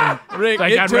mind. Rick,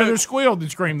 Like, it I'd took- rather squeal than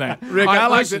scream that. Rick, All right, I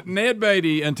liked listen. it. Ned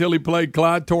Beatty until he played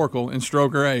Clyde Torkel in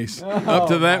Stroker Ace. Up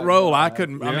to that role, I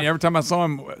couldn't. I mean, every time I saw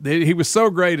him, he was so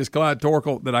great as Clyde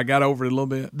Torkel that I got over it a little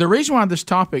bit. The reason why this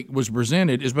topic was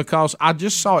presented is because I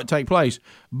just saw it take place.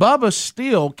 Bubba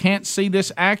still can't see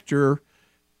this actor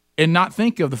and not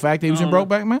think of the fact that he was in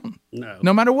Brokeback Mountain.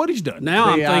 No matter what he's done.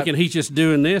 Now See, I'm thinking he's just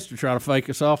doing this to try to fake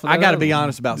us off. I got to be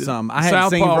honest about something. I hadn't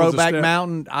seen Southpaw was a Brokeback step.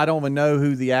 Mountain. I don't even know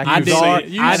who the actors didn't are. see it.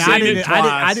 You've seen it I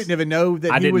twice. didn't even know that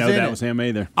I he didn't was know in that it. was him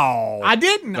either. Oh, I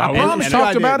didn't. I And promise it's you I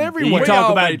talked about didn't. everywhere. You talk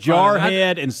all about made fun of it.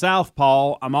 Jarhead and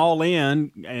Southpaw. I'm all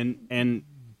in, and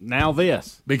now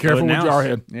this. Be careful But with now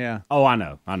it's- Jarhead. Yeah. Oh, I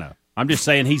know. I'm just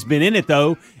saying he's been in it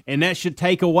though, and that should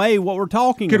take away what we're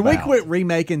talking Could about. we quit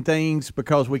remaking things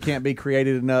because we can't be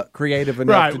creative enough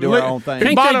Right. to do our own thing?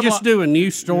 Can't Bottom they just li- do a new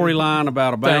storyline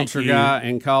about a bouncer you. guy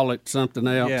and call it something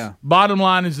else? Yeah. Bottom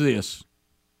line is this.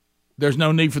 There's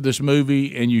no need for this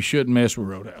movie, and you shouldn't mess with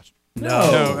Roadhouse.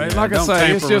 No, and like I don't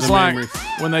say, it's tamper with just the like memories.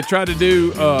 when they try to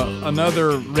do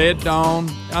another Red Dawn.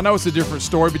 I know it's a different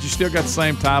story, but you still got the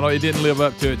same title. It didn't live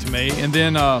up to it to me. And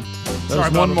then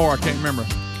there's one more I can't remember.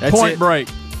 That's Point it. Break.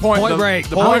 Point Break.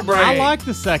 The Point Break. I like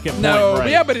the second Point No, Break.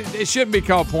 yeah, but it shouldn't be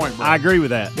called Point Break. I agree with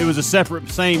that. It was a separate,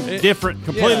 different,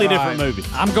 completely different movie.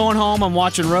 I'm going home. I'm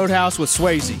watching Roadhouse with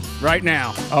Swayze right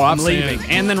now. Oh, I'm I've seen leaving, it.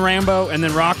 and then Rambo, and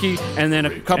then Rocky, and then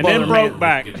a couple And then other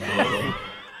Brokeback.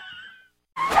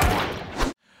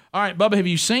 All right, Bubba, have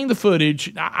you seen the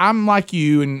footage? I'm like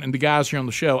you and the guys here on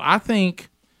the show. I think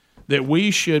that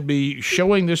we should be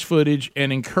showing this footage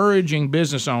and encouraging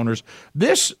business owners.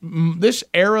 This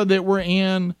era that we're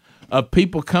in of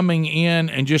people coming in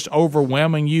and just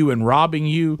overwhelming you and robbing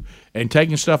you and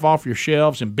taking stuff off your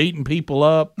shelves and beating people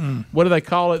up. What do they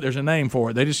call it? There's a name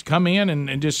for it. They just come in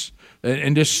and just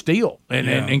steal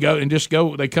and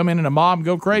go. They come in a mob and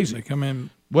go crazy. They come in.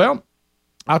 Well,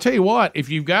 I'll tell you what, if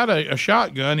you've got a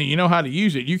shotgun and you know how to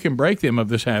use it, you can break them of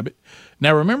this habit.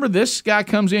 Now, remember, this guy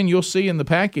comes in, you'll see in the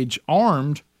package,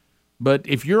 armed, but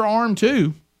if you're armed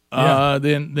too,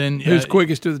 then who's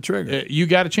quickest to the trigger? You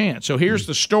got a chance. So here's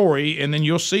the story, and then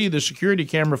you'll see the security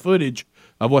camera footage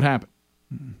of what happened.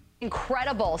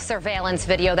 Incredible surveillance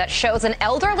video that shows an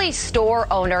elderly store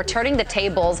owner turning the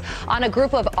tables on a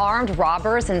group of armed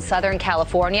robbers in Southern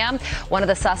California. One of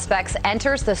the suspects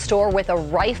enters the store with a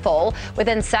rifle.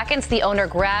 Within seconds, the owner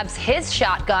grabs his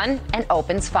shotgun and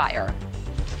opens fire.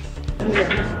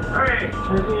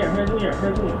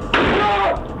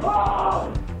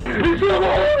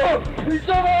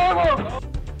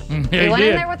 He went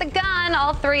in there with a gun.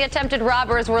 All three attempted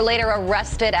robbers were later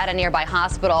arrested at a nearby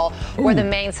hospital where the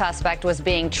main suspect was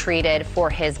being treated for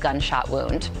his gunshot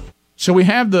wound. So we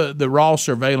have the raw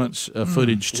surveillance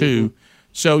footage too.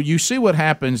 So you see what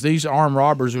happens. These armed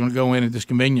robbers are going to go in at this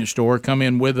convenience store, come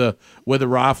in with a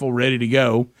rifle ready to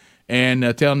go,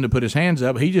 and tell him to put his hands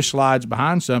up. He just slides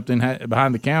behind something,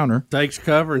 behind the counter. Takes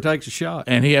cover and takes a shot.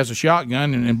 And he has a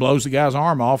shotgun and blows the guy's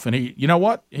arm off, and you know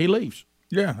what? He leaves.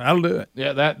 Yeah, that'll do it.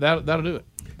 Yeah, that'll do it.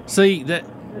 See, that,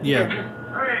 yeah.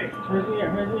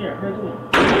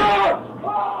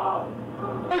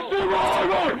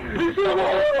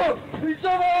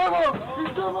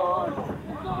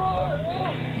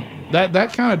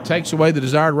 That kind of takes away the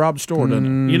desire to rob the store,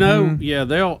 doesn't it? You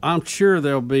know, I'm sure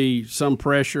there'll be some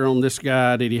pressure on this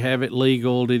guy. Did he have it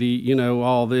legal? Did he,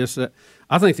 all this?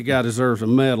 I think the guy deserves a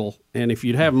medal, and if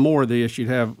you'd have more of this, you'd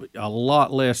have a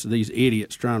lot less of these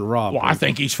idiots trying to rob. Well, I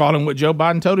think he's following what Joe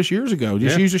Biden told us years ago.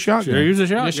 Just use a shotgun. Use a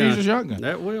shotgun. Just use a shotgun.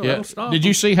 That will. Yeah. That'll stop Did him.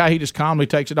 you see how he just calmly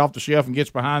takes it off the shelf and gets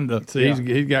behind the? See,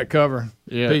 he's got cover.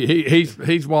 Yeah,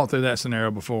 he's walked through that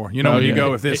scenario before. You know, when you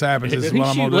go, if this happens, this is what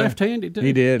I'm gonna do. Left-handed too.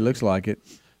 He did. Looks like it.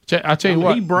 I tell you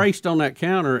what, he braced on that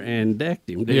counter and decked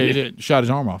him. Yeah, he did. Shot his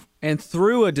arm off. And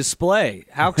through a display.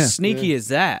 How sneaky is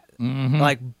that? Mm-hmm.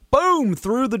 Like, boom,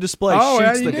 through the display,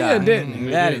 shoots the guy. Didn't he?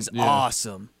 That is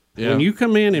awesome. Yeah. When you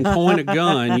come in and point a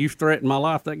gun, you've threatened my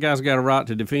life. That guy's got a right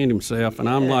to defend himself, and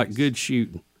I'm like, good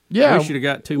shooting. Yeah, we should have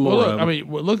got two more. Well, look, of them. I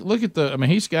mean, look at the. I mean,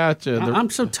 he's got. I'm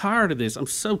so tired of this. I'm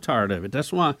so tired of it.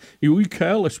 That's why we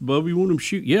callous, Bubba. You want them to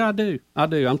shoot? Yeah, I do.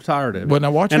 I'm tired of it. Well,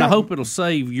 now watch and out. I hope it'll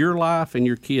save your life and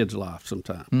your kid's life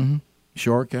sometime. Mm-hmm.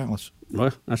 Sure, callous.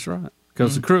 Well, that's right.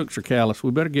 Because the crooks are callous.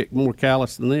 We better get more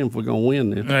callous than them if we're going to win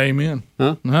this. Amen.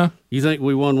 Huh? You think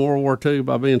we won World War II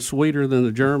by being sweeter than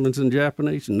the Germans and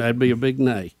Japanese? And that'd be a big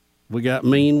nay. We got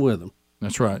mean with them.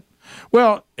 That's right.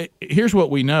 Well, here's what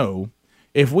we know.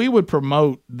 If we would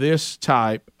promote this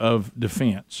type of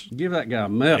defense. Give that guy a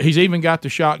medal. He's even got the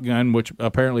shotgun, which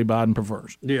apparently Biden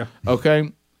prefers. Yeah.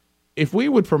 Okay? If we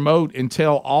would promote and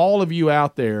tell all of you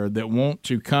out there that want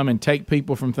to come and take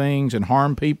people from things and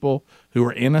harm people who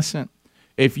are innocent,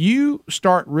 if you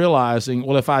start realizing,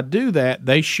 well, if I do that,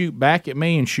 they shoot back at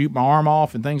me and shoot my arm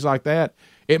off and things like that,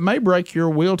 it may break your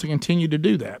will to continue to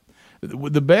do that.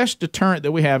 The best deterrent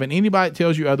that we have, and anybody that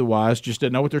tells you otherwise just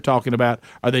doesn't know what they're talking about,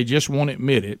 or they just won't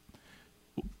admit it,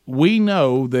 we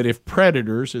know that if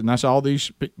predators, and that's all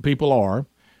these people are,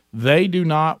 they do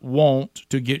not want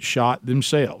to get shot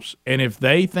themselves. And if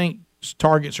they think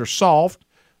targets are soft,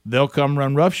 they'll come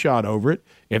run roughshod over it.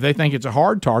 If they think it's a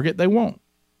hard target, they won't.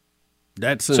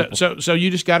 That's simple. So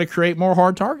you just got to create more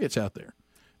hard targets out there.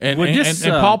 And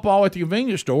Paw at the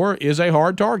convenience store is a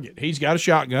hard target. He's got a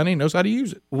shotgun. He knows how to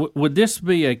use it. Would this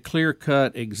be a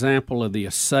clear-cut example of the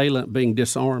assailant being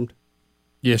disarmed?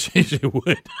 Yes, it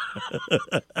would.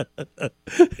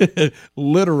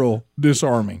 Literal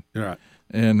disarming. Right.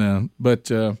 And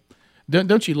but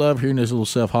don't you love hearing this little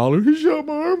self-holler? He shot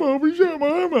my arm off. He shot my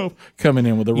arm off. Coming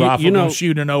in with a rifle, going to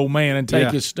shoot an old man and take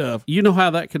his stuff. You know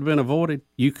how that could have been avoided?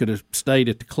 You could have stayed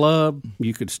at the club.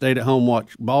 You could have stayed at home,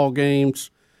 watch ball games.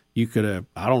 You could have,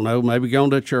 I don't know, maybe gone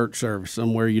to a church service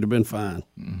somewhere. You'd have been fine.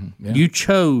 Mm-hmm. Yeah. You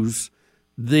chose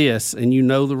this, and you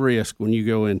know the risk when you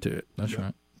go into it. That's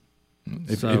right.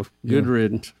 Good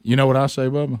riddance. You know what I say,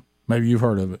 Bubba? Maybe you've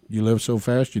heard of it. You live so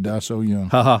fast, you die so young.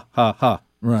 Ha, ha, ha, ha.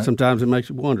 Right. Sometimes it makes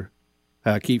you wonder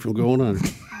how I keep from going under.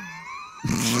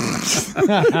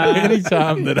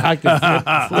 Anytime that I can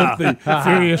flip the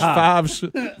Furious 5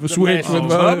 switch with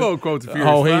Bubba quotes the Furious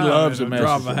 5. he loves a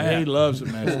Drop a hat. message. He loves a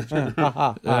message. You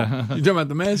talking about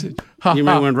the message? You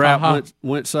mean when rap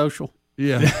went social?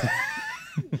 Yeah.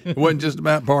 It wasn't just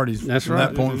about parties. That's from right.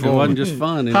 That point It forward. wasn't just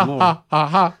fun anymore.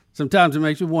 Sometimes it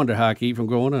makes you wonder how I keep from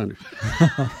going under.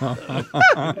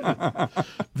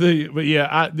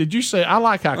 Did you say I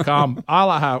like how calm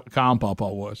Papa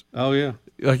was? Oh yeah,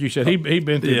 like you said, he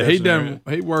been through. Yeah, that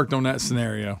he worked on that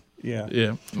scenario.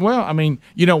 Yeah. Well, I mean,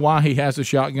 you know why he has a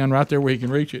shotgun right there where he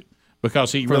can reach it,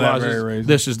 because he For that very realizes reason.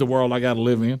 this is the world I got to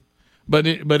live in. But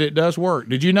it does work.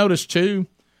 Did you notice too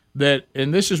that,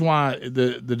 and this is why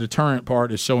the deterrent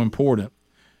part is so important.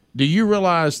 Do you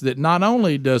realize that not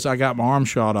only does I got my arm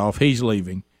shot off, he's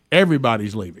leaving.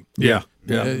 Everybody's leaving. Yeah.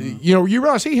 You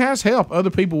realize he has helped other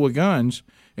people with guns,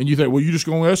 and you think, well, you're just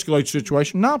going to escalate the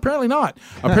situation. No, apparently not.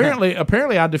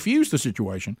 Apparently, I diffused the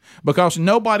situation because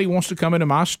nobody wants to come into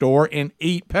my store and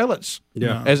eat pellets.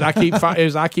 Yeah. As I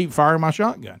keep firing my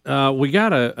shotgun. We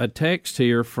got a text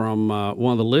here from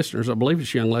one of the listeners. I believe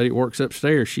this young lady that works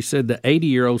upstairs. She said the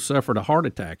 80-year-old suffered a heart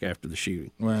attack after the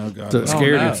shooting. Well, God, so it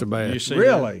scared him so bad. You see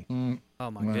Really? that? Oh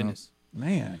my goodness,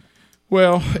 man.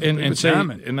 Well,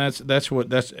 and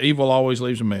that's evil always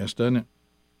leaves a mess, doesn't it?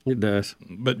 It does.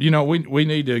 But we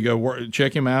need to go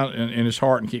check him out in his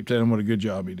heart and keep telling him what a good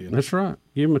job he did. That's right.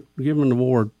 Give him an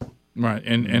award. Right,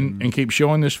 and keep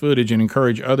showing this footage and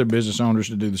encourage other business owners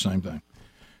to do the same thing.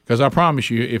 Because I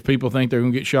promise you, if people think they're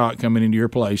going to get shot coming into your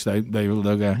place, they'll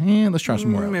go, let's try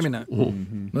somewhere else. Maybe not.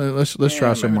 Let's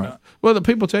try somewhere else. Well, the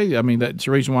people tell you. I mean, that's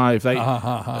the reason why if they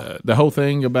the whole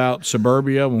thing about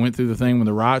suburbia, we went through the thing when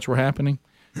the riots were happening.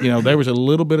 There was a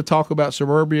little bit of talk about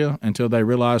suburbia until they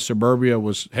realized suburbia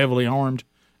was heavily armed,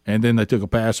 and then they took a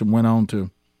pass and went on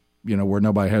to, where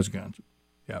nobody has guns.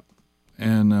 Yep.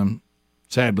 And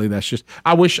sadly, that's just.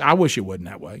 I wish it wasn't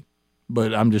that way,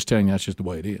 but I'm just telling you that's just the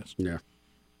way it is. Yeah.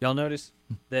 Y'all notice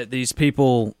that these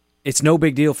people, it's no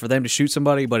big deal for them to shoot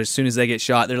somebody, but as soon as they get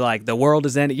shot, they're like, the world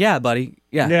is ending. Yeah, buddy.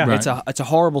 Yeah. Right. It's a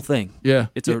horrible thing. Yeah.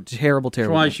 It's a terrible That's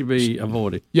why it thing. should be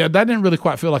avoided. Yeah, that didn't really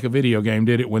quite feel like a video game,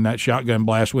 did it, when that shotgun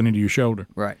blast went into your shoulder?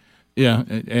 Right. Yeah,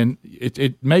 and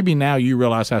it maybe now you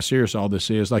realize how serious all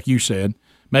this is. Like you said,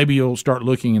 maybe you'll start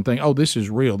looking and think, oh, this is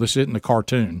real. This isn't a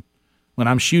cartoon. When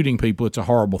I'm shooting people, it's a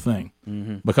horrible thing.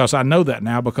 Mm-hmm. Because I know that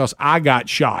now because I got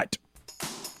shot.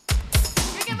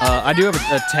 I do have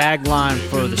a tagline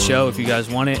for the show if you guys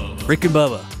want it. Rick and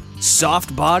Bubba,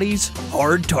 soft bodies,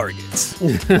 hard targets.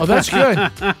 Oh, that's good.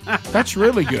 That's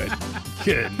really good.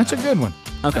 Good. That's a good one.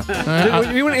 Okay.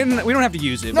 We don't have to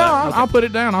use it. No, but, okay. I'll put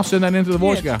it down. I'll send that into the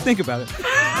voice guy. Think about it.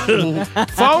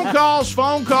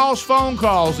 Phone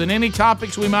calls, and any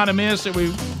topics we might have missed that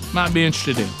we might be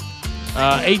interested in.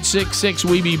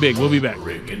 866-WE-BE-BIG. We'll be back.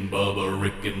 Rick and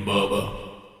Bubba.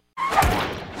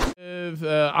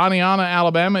 Aniana,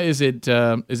 Alabama. Is it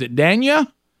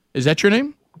Danya? Is that your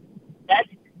name?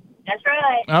 That's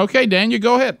right. Okay, Danya,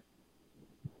 go ahead.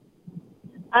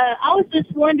 I was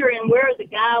just wondering where the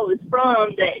guy was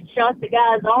from that shot the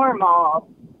guy's arm off.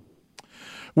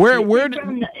 Where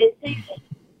Is he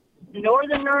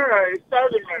northerner or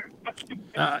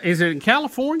southerner? Is it in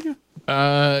California?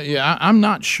 Yeah, I'm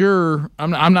not sure.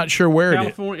 I'm not sure where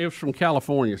California. It was from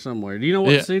California somewhere. Do you know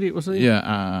what city it was in?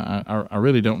 Yeah, I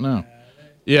really don't know.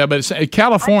 Yeah, but it's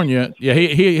California. Yeah,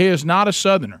 he is not a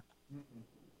southerner.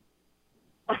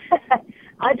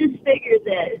 I just figured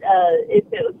that if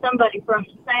it was somebody from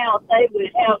the south,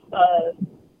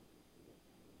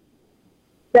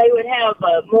 they would have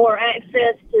more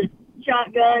access to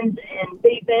shotguns and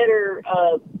be better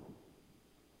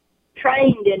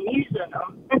trained in using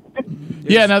them.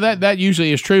 Yeah, no, that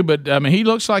usually is true, but I mean, he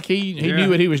looks like he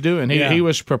knew what he was doing. He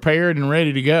was prepared and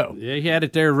ready to go. Yeah, he had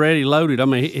it there ready, loaded. I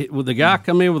mean, the guy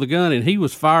come in with a gun, and he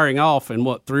was firing off in,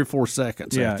 3 or 4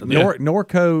 seconds? Yeah, after that.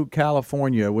 Norco,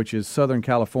 California, which is Southern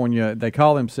California, they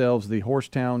call themselves the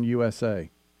Horsetown,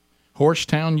 USA.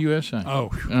 Horsetown, USA. Oh,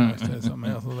 that's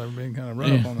something else. They've been kind of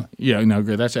rough on that. Yeah, no,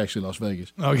 good. That's actually Las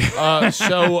Vegas. Okay.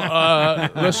 So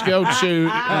let's go to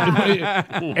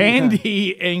Andy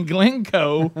in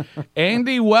Glencoe.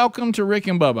 Andy, welcome to Rick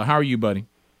and Bubba. How are you, buddy?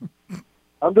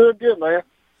 I'm doing good, man.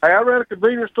 Hey, I ran a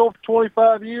convenience store for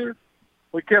 25 years.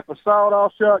 We kept a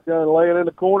sawed-off shotgun laying in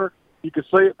the corner. You could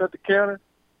see it at the counter.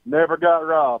 Never got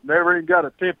robbed. Never even got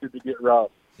attempted to get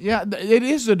robbed. Yeah, it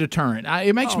is a deterrent.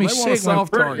 It makes me sick. They want a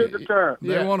soft target. Yeah.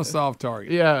 They want a soft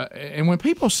target. Yeah, and when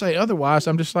people say otherwise,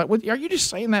 I'm just like, "What? Are you just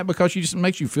saying that because it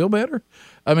makes you feel better?"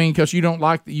 I mean, because you don't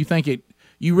like, you think it,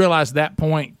 you realize that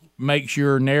point makes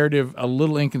your narrative a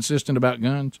little inconsistent about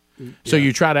guns. So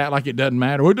you try to act like it doesn't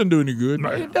matter. Well, it doesn't do any good.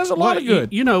 It does a lot of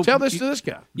good. Tell this to this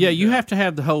guy. Yeah, you have to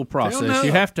have the whole process. no.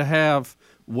 You have to have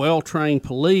well-trained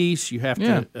police. You have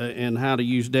to and how to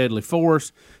use deadly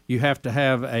force. You have to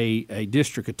have a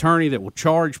district attorney that will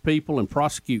charge people and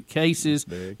prosecute cases.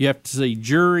 You have to see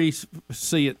juries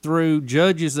see it through,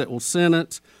 judges that will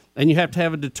sentence, and you have to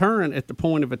have a deterrent at the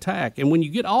point of attack. And when you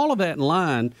get all of that in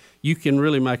line, you can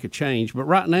really make a change. But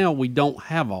right now, we don't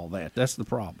have all that. That's the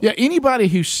problem. Yeah, anybody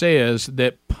who says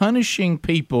that punishing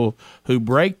people who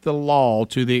break the law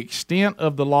to the extent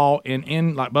of the law and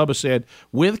in, like Bubba said,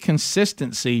 with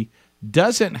consistency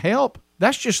doesn't help,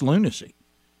 that's just lunacy.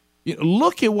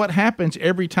 Look at what happens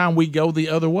every time we go the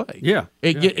other way. Yeah.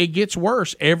 It gets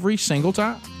worse every single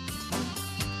time.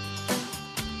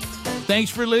 Thanks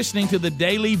for listening to the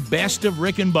daily Best of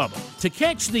Rick and Bubba. To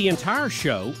catch the entire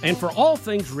show and for all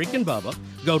things Rick and Bubba,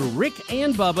 go to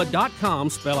rickandbubba.com,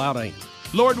 spell out AIM.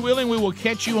 Lord willing, we will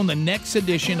catch you on the next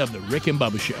edition of the Rick and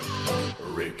Bubba Show.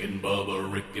 Rick and Bubba,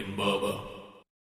 Rick and Bubba.